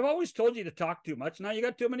know, I've always told you to talk too much. Now you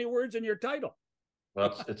got too many words in your title.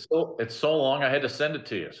 Well, it's so long. I had to send it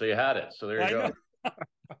to you, so you had it. So there you go.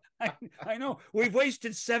 I know. We've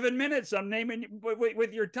wasted 7 minutes on naming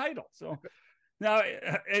with your title. So now,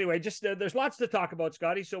 anyway, just there's lots to talk about,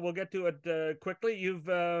 Scotty. So we'll get to it quickly. You've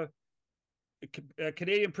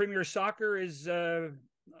Canadian Premier Soccer is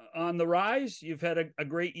on the rise. You've had a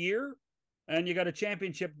great year, and you got a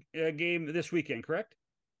championship game this weekend, correct?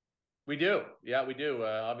 We do. Yeah, we do.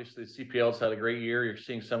 Obviously, CPL's had a great year. You're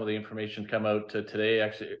seeing some of the information come out today,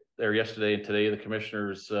 actually, or yesterday and today. The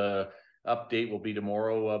commissioner's update will be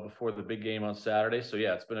tomorrow before the big game on Saturday. So,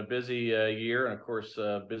 yeah, it's been a busy year, and, of course,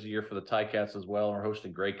 busy year for the Ticats as well. And we're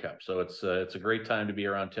hosting Grey Cup. So it's a great time to be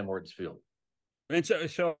around Tim Hortons Field. And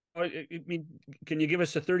so I mean, can you give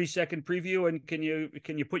us a 30-second preview, and can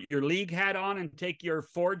you put your league hat on and take your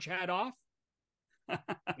Forge hat off?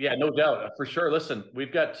 Yeah, no doubt, for sure. Listen,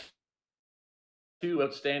 we've got two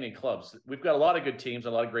outstanding clubs. We've got a lot of good teams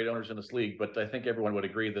and a lot of great owners in this league, but I think everyone would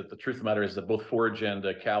agree that the truth of the matter is that both Forge and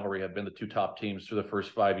Cavalry have been the two top teams through the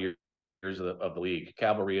first 5 years of the league.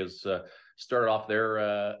 Cavalry has started off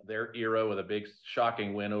their era with a big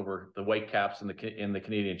shocking win over the Whitecaps in the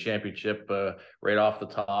Canadian Championship right off the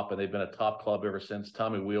top, and they've been a top club ever since.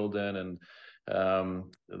 Tommy Wheeldon and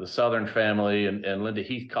the Southern family and Linda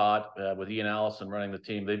Heathcott with Ian Allison running the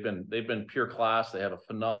team. They've been pure class. They have a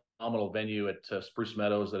phenomenal venue at Spruce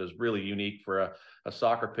Meadows that is really unique for a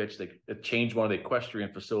soccer pitch. They changed one of the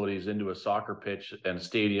equestrian facilities into a soccer pitch and a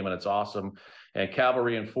stadium, and it's awesome. And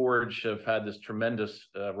Cavalry and Forge have had this tremendous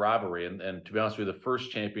rivalry. And to be honest with you, the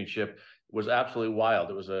first championship was absolutely wild.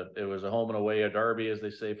 It was a home and away, a derby, as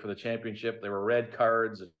they say, for the championship. There were red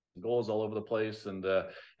cards, goals all over the place, and it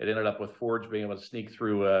ended up with Forge being able to sneak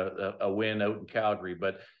through a win out in Calgary.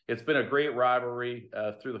 But it's been a great rivalry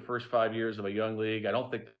through the first 5 years of a young league. I don't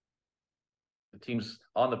think the teams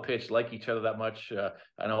on the pitch like each other that much.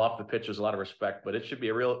 I know off the pitch there's a lot of respect, but it should be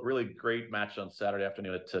a really great match on Saturday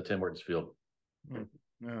afternoon at Tim Hortons Field.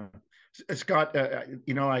 Scott, I'm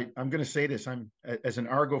going to say this. I'm, as an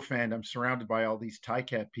Argo fan, I'm surrounded by all these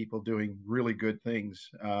Ticat people doing really good things.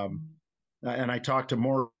 And I talked to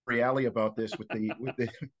Maury Alley about this with the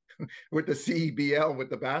CEBL, with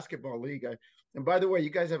the basketball league. And by the way, you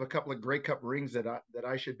guys have a couple of Grey Cup rings that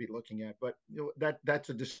I should be looking at, but that's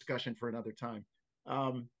a discussion for another time.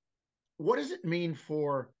 What does it mean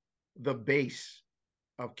for the base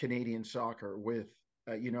of Canadian soccer with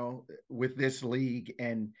this league?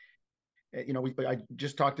 And I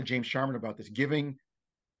just talked to James Sharman about this, giving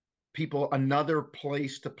people another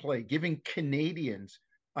place to play, giving Canadians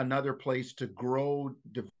another place to grow,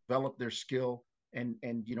 develop their skill, and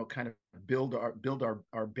kind of build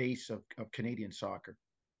our base of Canadian soccer.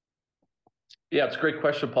 Yeah, it's a great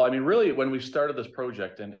question, Paul. I mean, really, when we started this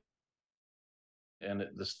project and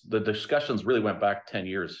the discussions really went back 10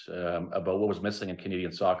 years about what was missing in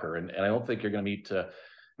Canadian soccer, and I don't think you're going to meet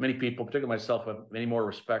many people, particularly myself, have any more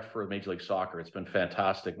respect for Major League Soccer. It's been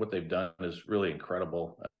fantastic. What they've done is really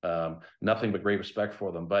incredible. Nothing but great respect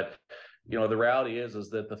for them. But the reality is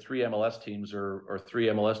that the three MLS teams are three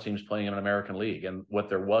MLS teams playing in an American league, and what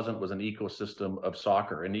there wasn't was an ecosystem of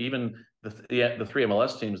soccer. And even the three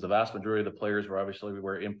MLS teams, the vast majority of the players were obviously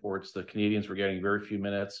imports. The Canadians were getting very few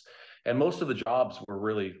minutes, and most of the jobs were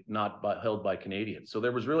really not held by Canadians. So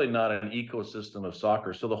there was really not an ecosystem of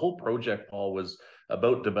soccer. So the whole project, Paul, was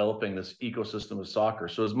about developing this ecosystem of soccer.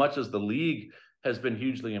 So as much as the league has been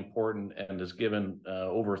hugely important and has given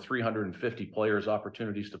over 350 players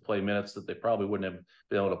opportunities to play minutes that they probably wouldn't have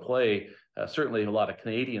been able to play. Certainly a lot of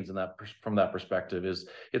Canadians from that perspective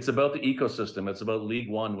it's about the ecosystem. It's about League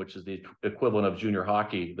One, which is the equivalent of junior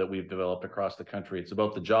hockey that we've developed across the country. It's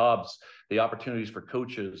about the jobs, the opportunities for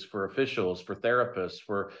coaches, for officials, for therapists,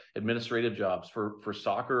 for administrative jobs, for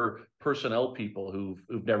soccer personnel people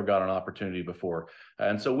who've never got an opportunity before.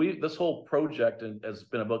 And so this whole project has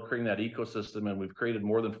been about creating that ecosystem, and we've created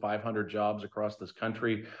more than 500 jobs across this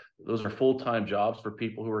country. Those are full-time jobs for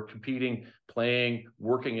people who are competing, playing,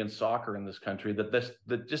 working in soccer in this country that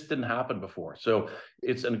just didn't happen before. So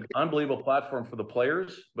it's an unbelievable platform for the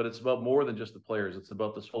players, but it's about more than just the players. It's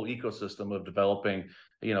about this whole ecosystem of developing,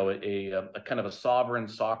 a kind of a sovereign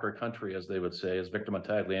soccer country, as they would say, as Victor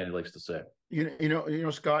Montagliani likes to say.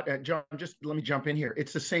 Scott, John, just let me jump in here.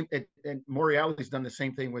 It's the same, and Morreale's done the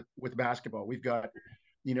same thing with basketball. We've got,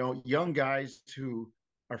 young guys who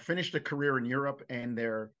are finished a career in Europe, and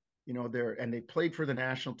they played for the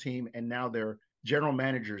national team, and now they're general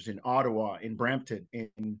managers in Ottawa, in Brampton,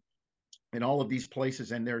 in all of these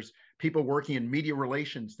places. And there's people working in media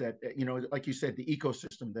relations that, like you said, the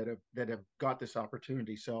ecosystem that have got this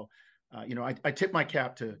opportunity. So, I tip my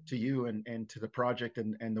cap to you and to the project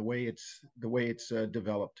and the way it's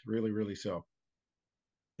developed. Really, really so.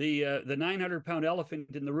 The 900-pound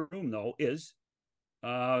elephant in the room, though, is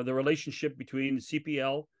the relationship between the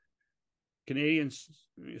CPL, Canadian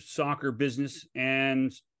soccer business,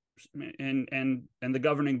 and the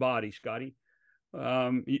governing body, Scotty.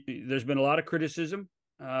 There's been a lot of criticism.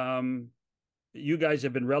 You guys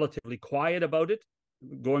have been relatively quiet about it,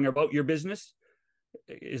 going about your business.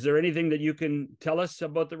 Is there anything that you can tell us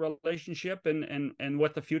about the relationship and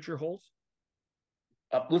what the future holds?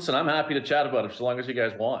 Listen, I'm happy to chat about it as long as you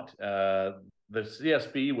guys want. The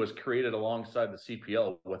CSB was created alongside the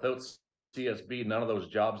CPL. Without CSB, none of those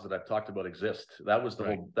jobs that I've talked about exist. That was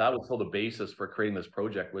the basis for creating this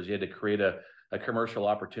project. Was you had to create a commercial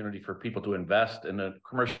opportunity for people to invest, and a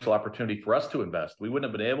commercial opportunity for us to invest. We wouldn't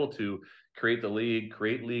have been able to create the league,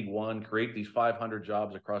 create League One, create these 500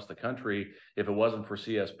 jobs across the country if it wasn't for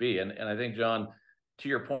CSB. And I think, John, to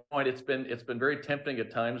your point, it's been very tempting at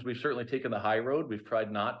times. We've certainly taken the high road. We've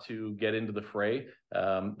tried not to get into the fray.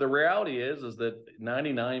 The reality is that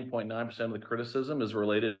 99.9% of the criticism is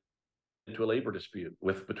related to a labor dispute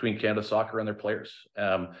between Canada Soccer and their players.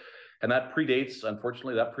 And that predates,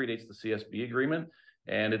 unfortunately, the CSB agreement,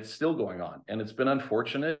 and it's still going on. And it's been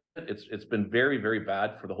unfortunate. It's been very, very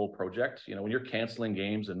bad for the whole project. When you're canceling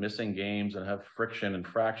games and missing games and have friction and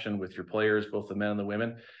fraction with your players, both the men and the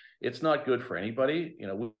women, it's not good for anybody.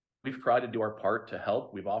 We've tried to do our part to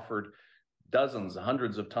help. We've offered dozens,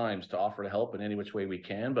 hundreds of times to offer to help in any which way we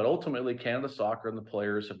can. But ultimately, Canada Soccer and the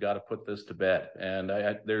players have got to put this to bed. And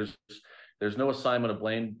there's no assignment of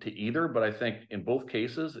blame to either, but I think in both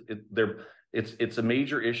cases, it's a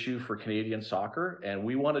major issue for Canadian soccer, and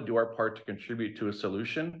we want to do our part to contribute to a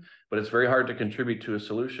solution, but it's very hard to contribute to a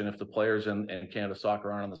solution if the players and Canada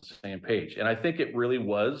Soccer aren't on the same page. And I think it really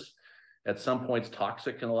was, at some points,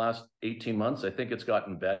 toxic in the last 18 months. I think it's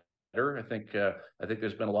gotten better. I think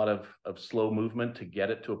there's been a lot of slow movement to get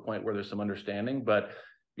it to a point where there's some understanding, but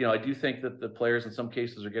I do think that the players in some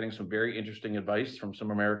cases are getting some very interesting advice from some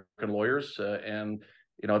American lawyers. And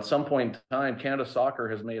at some point in time, Canada Soccer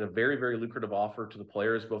has made a very, very lucrative offer to the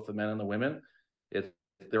players, both the men and the women.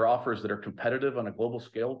 They're offers that are competitive on a global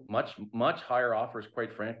scale, much, much higher offers,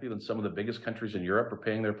 quite frankly, than some of the biggest countries in Europe are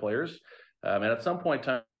paying their players. And at some point in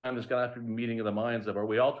time, there's going to have to be a meeting of the minds of, are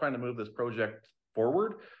we all trying to move this project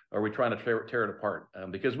forward? Or are we trying to tear it apart?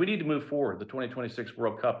 Because we need to move forward. The 2026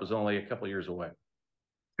 World Cup is only a couple of years away.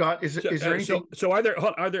 Scott, is there anything? So are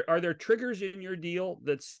there triggers in your deal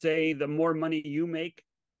that say the more money you make,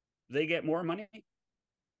 they get more money?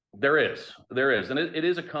 There is, and it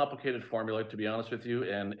is a complicated formula, to be honest with you,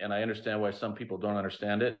 and I understand why some people don't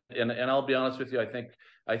understand it. And I'll be honest with you, I think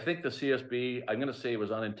the CSB, I'm going to say it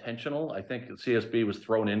was unintentional. I think the CSB was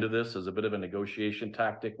thrown into this as a bit of a negotiation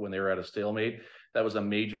tactic when they were at a stalemate. That was a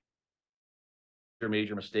major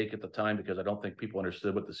mistake at the time, because I don't think people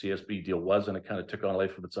understood what the CSB deal was, and it kind of took on a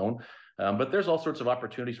life of its own. But there's all sorts of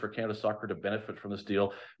opportunities for Canada Soccer to benefit from this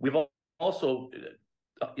deal. We've also,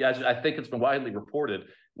 as I think it's been widely reported,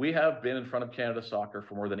 we have been in front of Canada Soccer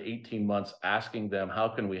for more than 18 months asking them, how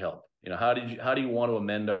can we help? How do you want to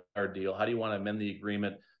amend our deal? How do you want to amend the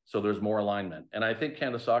agreement so there's more alignment? And I think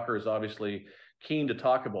Canada Soccer is obviously keen to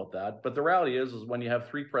talk about that. But the reality is when you have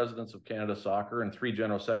 3 presidents of Canada Soccer and 3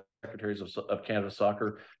 general secretaries of Canada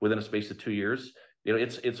Soccer within a space of 2 years,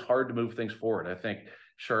 it's hard to move things forward. I think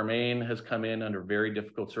Charmaine has come in under very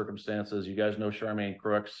difficult circumstances. You guys know Charmaine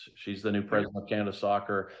Crooks. She's the new president of Canada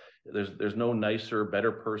Soccer. There's no nicer,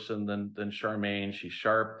 better person than Charmaine. She's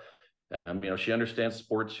sharp. She understands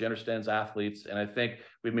sports. She understands athletes. And I think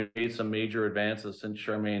we've made some major advances since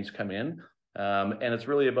Charmaine's come in. And it's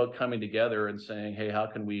really about coming together and saying, hey, how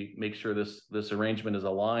can we make sure this arrangement is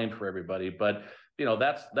aligned for everybody? But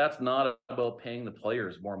that's not about paying the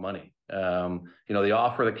players more money. The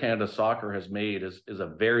offer that Canada Soccer has made is a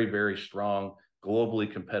very, very strong,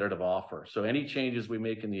 globally competitive offer. So any changes we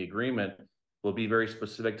make in the agreement will be very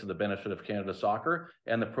specific to the benefit of Canada Soccer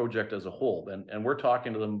and the project as a whole. And we're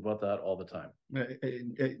talking to them about that all the time.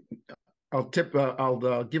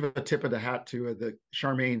 I'll give a tip of the hat to the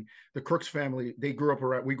Charmaine, the Crooks family. We grew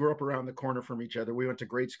up around the corner from each other. We went to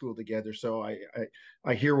grade school together. So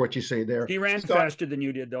I hear what you say there. He ran faster than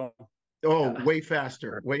you did, though. Oh, yeah. Way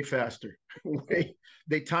faster.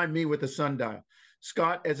 They timed me with a sundial.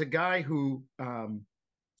 Scott, as a guy who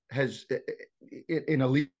has in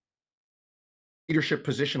a leadership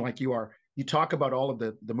position like you are, you talk about all of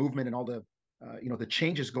the movement and all the the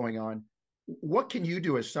changes going on. What can you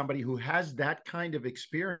do as somebody who has that kind of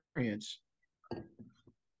experience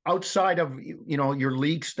outside of your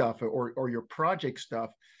league stuff or your project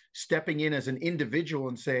stuff, stepping in as an individual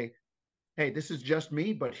and say, hey, this is just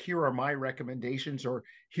me, but here are my recommendations, or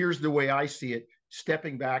here's the way I see it,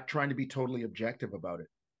 stepping back, trying to be totally objective about it?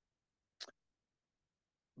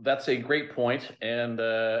 That's a great point. And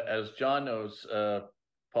as John knows,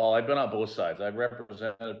 Paul, I've been on both sides. I've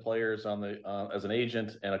represented players as an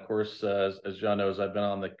agent, and of course, as John knows, I've been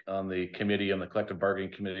on the committee, on the collective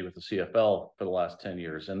bargaining committee with the CFL for the last 10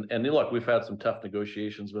 years. And look, we've had some tough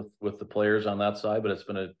negotiations with the players on that side, but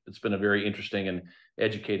it's been a very interesting and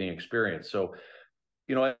educating experience. So,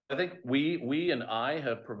 I think we and I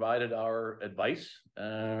have provided our advice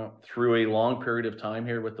through a long period of time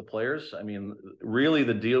here with the players. I mean, really,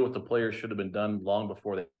 the deal with the players should have been done long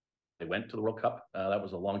before they went to the World Cup. That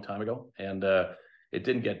was a long time ago, and it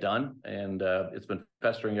didn't get done, and it's been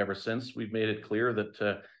festering ever since. We've made it clear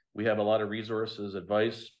that we have a lot of resources,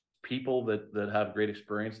 advice, people that have great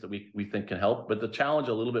experience that we think can help. But the challenge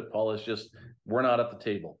a little bit, Paul, is just we're not at the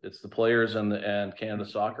table. It's the players and Canada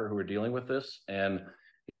Soccer who are dealing with this, and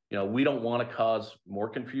we don't want to cause more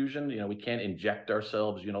confusion. We can't inject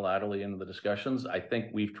ourselves unilaterally into the discussions. I think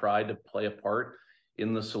we've tried to play a part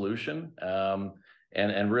in the solution,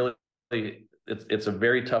 and really, it's a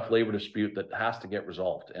very tough labor dispute that has to get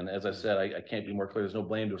resolved. And as I said, I can't be more clear. There's no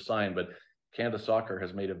blame to assign, but Canada Soccer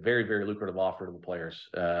has made a very, very lucrative offer to the players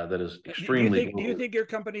that is extremely. Do you think your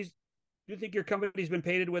company's been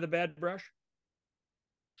painted with a bad brush?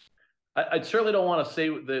 I certainly don't want to say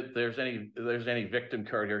that there's any victim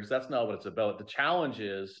card here, because that's not what it's about. The challenge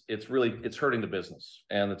is it's hurting the business,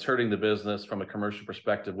 and it's hurting the business from a commercial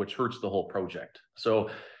perspective, which hurts the whole project. So,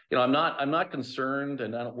 I'm not concerned,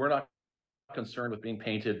 and we're not concerned with being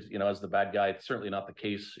painted, as the bad guy. It's certainly not the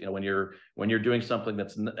case. When you're doing something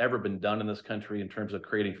that's never been done in this country in terms of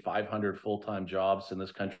creating 500 full-time jobs in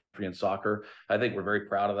this country in soccer, I think we're very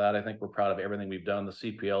proud of that. I think we're proud of everything we've done. The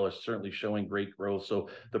CPL is certainly showing great growth. So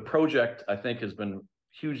the project, I think, has been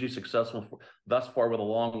hugely successful thus far, with a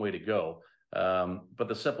long way to go. But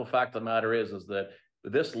the simple fact of the matter is that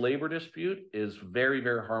this labor dispute is very,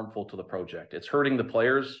 very harmful to the project. It's hurting the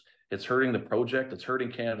players. It's hurting the project. It's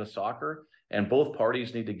hurting Canada Soccer. And both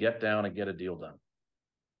parties need to get down and get a deal done.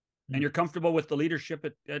 And you're comfortable with the leadership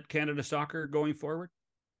at Canada Soccer going forward?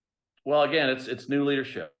 Well, again, it's new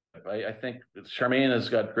leadership. I think Charmaine has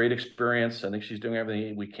got great experience. I think she's doing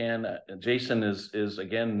everything we can. Jason is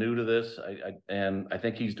again new to this, and I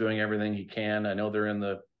think he's doing everything he can. I know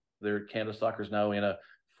they're Canada Soccer's now in a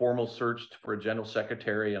formal search for a general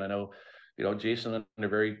secretary, and I know Jason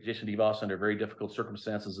DeVos under very difficult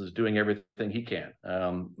circumstances is doing everything he can.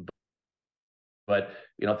 But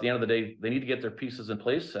at the end of the day, they need to get their pieces in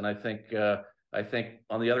place, and I think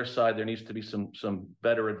on the other side there needs to be some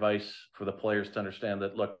better advice for the players to understand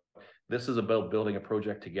that, look, this is about building a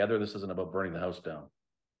project together. This isn't about burning the house down.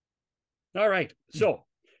 All right, so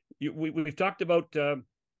we've talked about the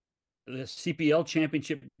CPL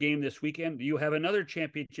championship game this weekend. You have another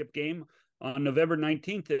championship game on November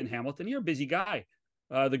 19th in Hamilton. You're a busy guy.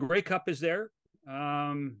 The Grey Cup is there.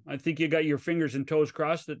 I think you got your fingers and toes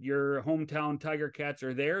crossed that your hometown Tiger Cats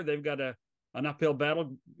are there. They've got an uphill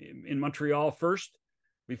battle in Montreal first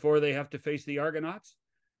before they have to face the Argonauts.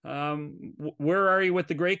 Where are you with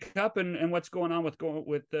the Grey Cup, and what's going on with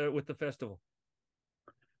the festival?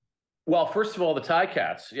 Well, first of all, the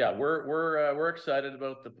Ticats, yeah, we're excited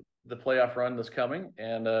about the playoff run that's coming,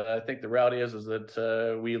 and I think the reality is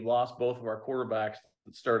that we lost both of our quarterbacks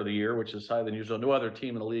at the start of the year, which is higher than usual. No other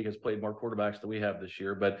team in the league has played more quarterbacks than we have this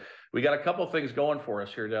year, but we got a couple of things going for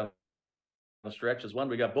us here down the stretch. Is one,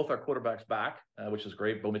 we got both our quarterbacks back, which is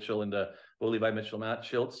great. Bo Mitchell and Bo Levi Mitchell, Matt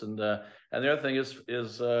Schiltz, and the other thing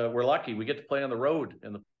is we're lucky we get to play on the road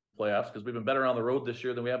in the playoffs, because we've been better on the road this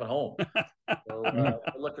year than we have at home. So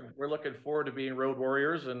we're looking forward to being road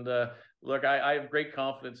warriors. And look, I have great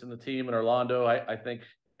confidence in the team in Orlando. I think,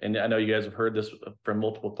 and I know you guys have heard this from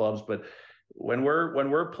multiple clubs, but when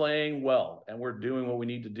we're playing well and we're doing what we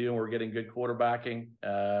need to do and we're getting good quarterbacking,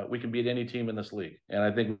 we can beat any team in this league. And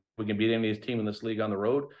I think we can beat any team in this league on the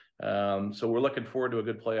road. So we're looking forward to a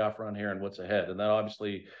good playoff run here and what's ahead. And that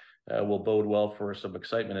obviously will bode well for some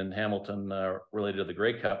excitement in Hamilton related to the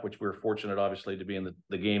Grey Cup, which we were fortunate, obviously, to be in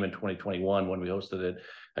the game in 2021 when we hosted it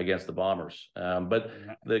against the Bombers. But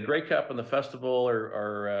the Grey Cup and the festival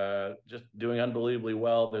are just doing unbelievably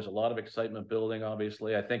well. There's a lot of excitement building,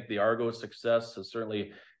 obviously. I think the Argo success has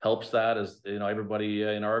certainly helps that, as you know, everybody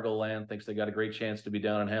in Argo land thinks they got a great chance to be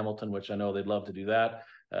down in Hamilton, which I know they'd love to do that.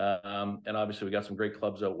 And obviously we got some great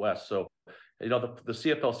clubs out west. So, you know, the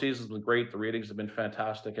CFL season's been great. The ratings have been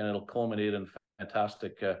fantastic, and it'll culminate in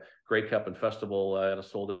fantastic Grey Cup and festival at a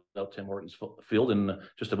sold-out Tim Hortons field in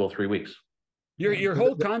just about 3 weeks. Your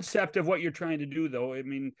whole concept of what you're trying to do, though, I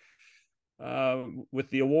mean,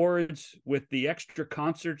 with the awards, with the extra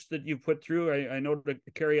concerts that you've put through, I know that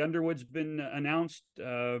Carrie Underwood's been announced.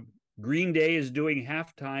 Green Day is doing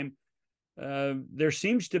halftime. There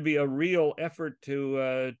seems to be a real effort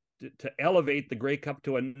to elevate the Grey Cup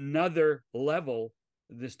to another level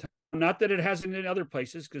this time. Not that it hasn't in other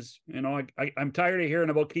places, because you know I'm tired of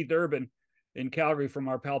hearing about Keith Urban in Calgary from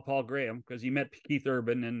our pal Paul Graham, because he met Keith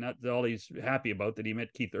Urban, and that's all he's happy about, that he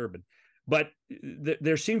met Keith Urban. But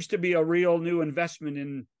there seems to be a real new investment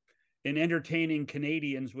in entertaining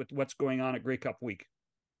Canadians with what's going on at Grey Cup week.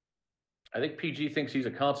 I think PG thinks he's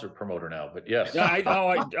a concert promoter now, but yes.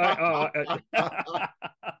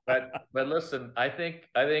 But listen, I think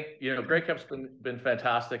you know, Grey Cup's been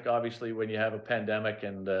fantastic. Obviously, when you have a pandemic,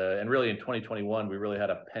 and really in 2021 we really had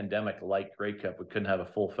a pandemic-like Grey Cup. We couldn't have a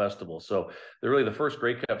full festival, so the first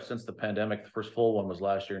Grey Cup since the pandemic. The first full one was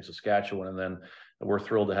last year in Saskatchewan, and then we're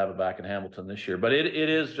thrilled to have it back in Hamilton this year. But it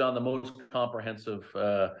is, John, the most comprehensive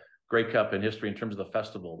Grey Cup in history in terms of the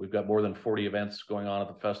festival. We've got more than 40 events going on at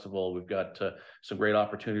the festival. We've got some great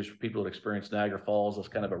opportunities for people to experience Niagara Falls as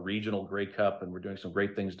kind of a regional Grey Cup, and we're doing some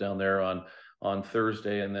great things down there on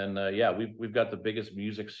Thursday. And then we've got the biggest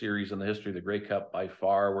music series in the history of the Grey Cup by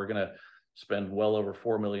far. We're going to spend well over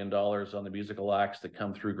 $4 million on the musical acts that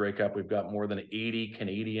come through Grey Cup. We've got more than 80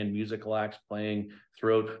 Canadian musical acts playing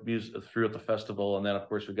throughout the festival, and then of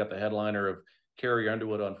course we've got the headliner of Carrie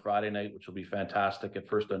Underwood on Friday night, which will be fantastic at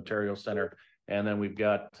First Ontario Centre. And then we've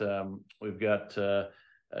got I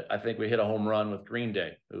think we hit a home run with Green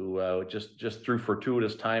Day, who just through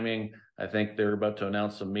fortuitous timing, I think they're about to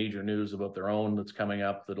announce some major news about their own that's coming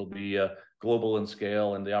up that'll be global in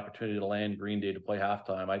scale, and the opportunity to land Green Day to play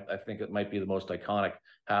halftime. I think it might be the most iconic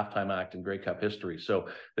halftime act in Grey Cup history. So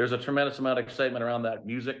there's a tremendous amount of excitement around that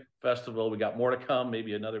music festival. We got more to come,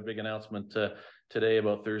 maybe another big announcement today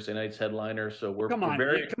about Thursday night's headliner. So we're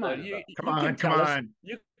very excited. Come on. You can tell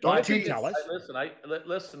us.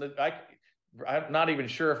 Listen, I'm not even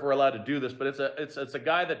sure if we're allowed to do this, but it's a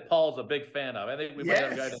guy that Paul's a big fan of. I think we might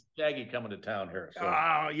have a guy named Shaggy coming to town here. So.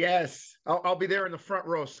 Oh yes, I'll be there in the front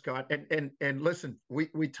row, Scott. And listen,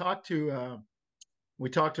 we talked to a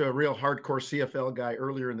real hardcore CFL guy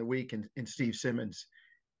earlier in the week, in Steve Simmons,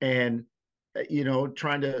 and you know,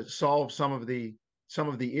 trying to solve some of the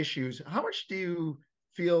issues. How much do you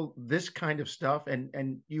feel this kind of stuff,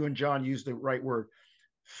 and you and John used the right word,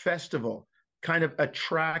 festival, kind of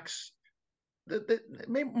attracts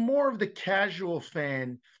more of the casual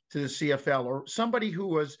fan to the CFL, or somebody who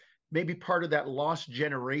was maybe part of that lost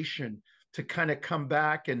generation to kind of come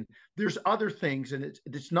back? And there's other things, and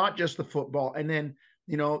it's not just the football. And then,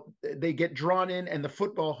 you know, they get drawn in and the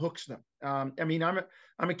football hooks them. I mean, I'm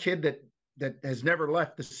a kid that has never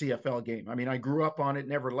left the CFL game. I mean, I grew up on it,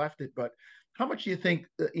 never left it. But how much do you think,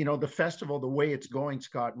 you know, the festival, the way it's going,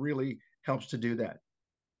 Scott, really helps to do that?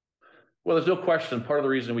 Well, there's no question. Part of the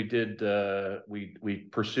reason we did, we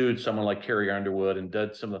pursued someone like Carrie Underwood and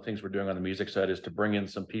did some of the things we're doing on the music side, is to bring in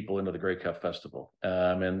some people into the Grey Cup Festival.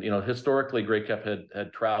 And, you know, historically, Grey Cup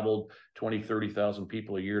had traveled 20, 30,000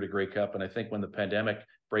 people a year to Grey Cup. And I think when the pandemic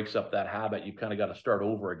breaks up that habit, you kind of got to start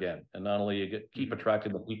over again. And not only keep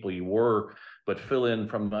attracting the people you were, but fill in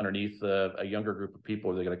from underneath a younger group of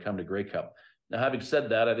people that are going to come to Grey Cup. Now, having said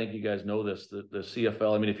that, I think you guys know this, the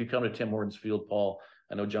CFL, I mean, if you come to Tim Hortons Field, Paul,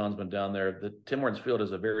 I know John's been down there. The Tim Hortons Field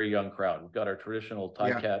is a very young crowd. We've got our traditional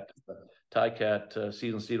Ticat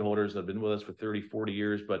season seat holders that have been with us for 30, 40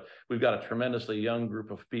 years, but we've got a tremendously young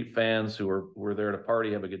group of fans who are there to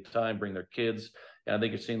party, have a good time, bring their kids. And I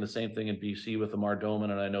think you're seeing the same thing in BC with the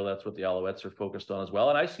Mardoman, and I know that's what the Alouettes are focused on as well.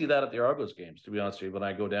 And I see that at the Argos games, to be honest with you, when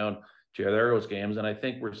I go down to the Argos games. And I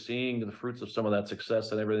think we're seeing the fruits of some of that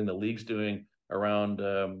success and everything the league's doing around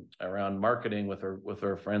marketing with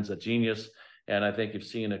our friends at Genius. And I think you've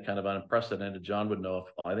seen a kind of unprecedented, John would know,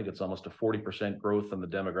 I think it's almost a 40% growth in the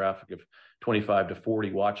demographic of 25 to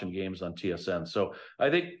 40 watching games on TSN. So I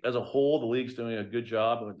think as a whole, the league's doing a good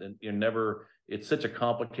job. And it's such a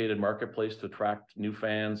complicated marketplace to attract new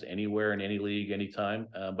fans anywhere in any league, anytime.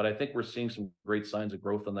 But I think we're seeing some great signs of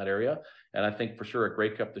growth in that area. And I think for sure at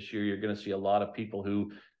Grey Cup this year, you're going to see a lot of people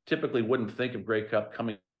who typically wouldn't think of Grey Cup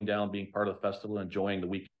coming down, being part of the festival, enjoying the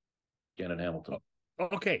weekend in Hamilton.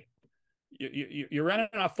 Okay. You're running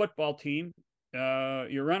a football team,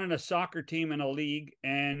 you're running a soccer team in a league,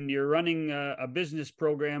 and you're running a business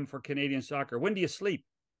program for Canadian soccer. When do you sleep?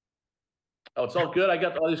 Oh, it's all good. I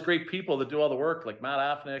got all these great people that do all the work, like Matt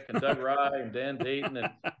Afnick and Doug Rye and Dan Dayton. And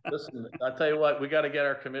listen, I'll tell you what, we got to get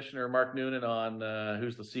our commissioner, Mark Noonan, on,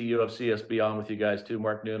 who's the CEO of CSB, on with you guys too.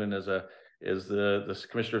 Mark Noonan is the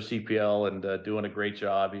commissioner of CPL and doing a great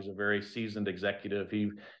job. He's a very seasoned executive.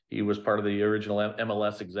 He was part of the original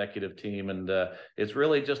MLS executive team. And it's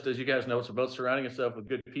really just, as you guys know, it's about surrounding yourself with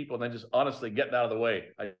good people and then just honestly getting out of the way.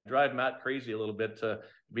 I drive Matt crazy a little bit to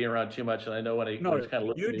being around too much. And I know when he's kind of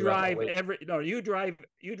looking at you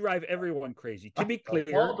drive everyone crazy. To be clear,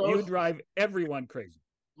 you drive everyone crazy.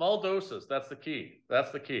 Small doses. That's the key.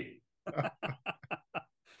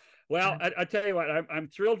 Well, I tell you what, I'm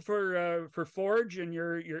thrilled for Forge, and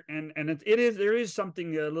there is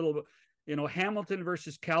something a little, Hamilton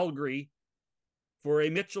versus Calgary. For a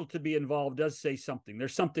Mitchell to be involved does say something.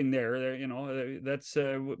 There's something there, that's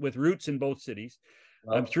with roots in both cities.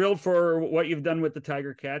 Well, I'm thrilled for what you've done with the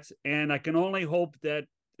Tiger Cats, and I can only hope that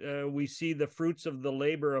we see the fruits of the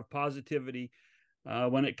labor of positivity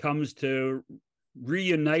when it comes to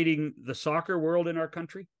reuniting the soccer world in our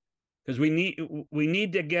country. Because we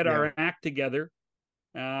need to get our act together,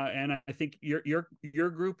 and I think your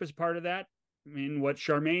group is part of that. I mean, what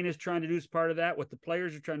Charmaine is trying to do is part of that. What the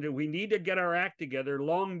players are trying to do, we need to get our act together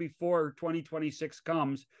long before 2026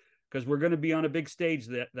 comes, because we're going to be on a big stage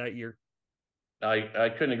that year. I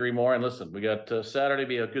couldn't agree more. And listen, we got Saturday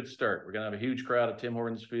be a good start. We're going to have a huge crowd at Tim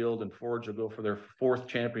Hortons Field, and Forge will go for their 4th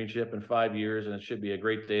championship in 5 years, and it should be a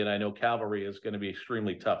great day. And I know Cavalry is going to be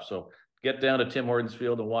extremely tough. So get down to Tim Hortons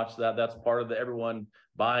Field and watch that. That's part of everyone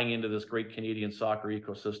buying into this great Canadian soccer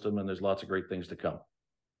ecosystem, and there's lots of great things to come.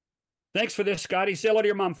 Thanks for this, Scotty. Say hello to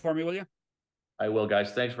your mom for me, will you? I will,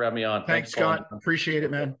 guys. Thanks for having me on. Thanks Scott. Appreciate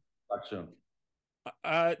it, man. Talk soon.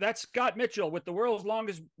 That's Scott Mitchell with the world's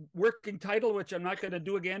longest working title, which I'm not going to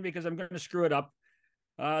do again because I'm going to screw it up.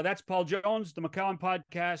 That's Paul Jones. The McCowan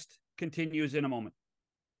Podcast continues in a moment.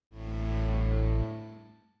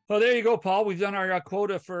 Well, there you go, Paul. We've done our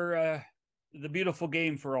quota for the beautiful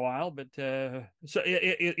game for a while, but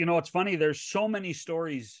it's funny. There's so many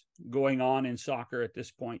stories going on in soccer at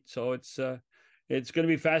this point, so it's going to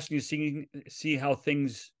be fascinating to see how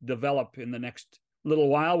things develop in the next little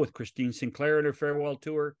while with Christine Sinclair and her farewell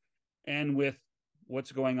tour, and with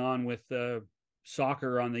what's going on with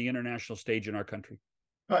soccer on the international stage in our country.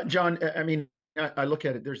 John, I mean, I look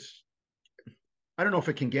at it. I don't know if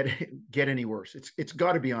it can get any worse. It's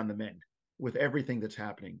got to be on the mend with everything that's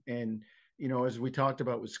happening. And as we talked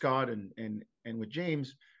about with Scott and with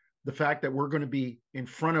James, the fact that we're going to be in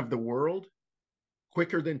front of the world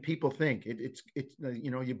quicker than people think. It's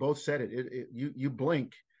you both said it. You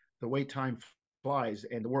blink, the way time flies,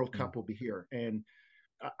 and the World Cup will be here. And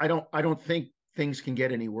I don't think things can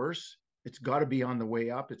get any worse. It's got to be on the way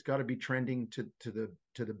up. It's got to be trending to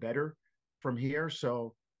the better from here.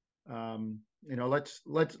 So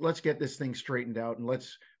let's get this thing straightened out, and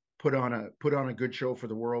let's put on a good show for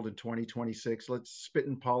the world in 2026. Let's spit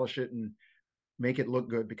and polish it and make it look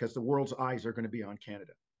good, because the world's eyes are going to be on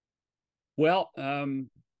Canada. Well,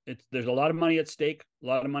 there's a lot of money at stake, a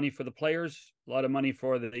lot of money for the players, a lot of money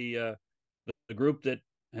for the group that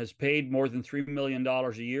has paid more than $3 million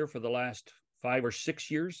a year for the last 5 or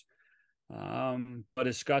 6 years. But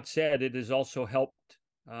as Scott said, it has also helped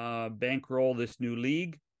bankroll this new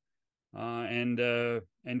league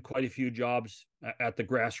and quite a few jobs at the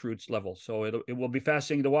grassroots level. So it will be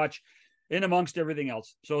fascinating to watch in amongst everything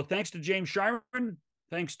else. So thanks to James Sharman,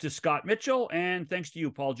 thanks to Scott Mitchell, and thanks to you,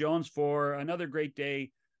 Paul Jones, for another great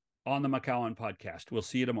day on the McCowan Podcast. We'll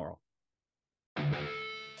see you tomorrow.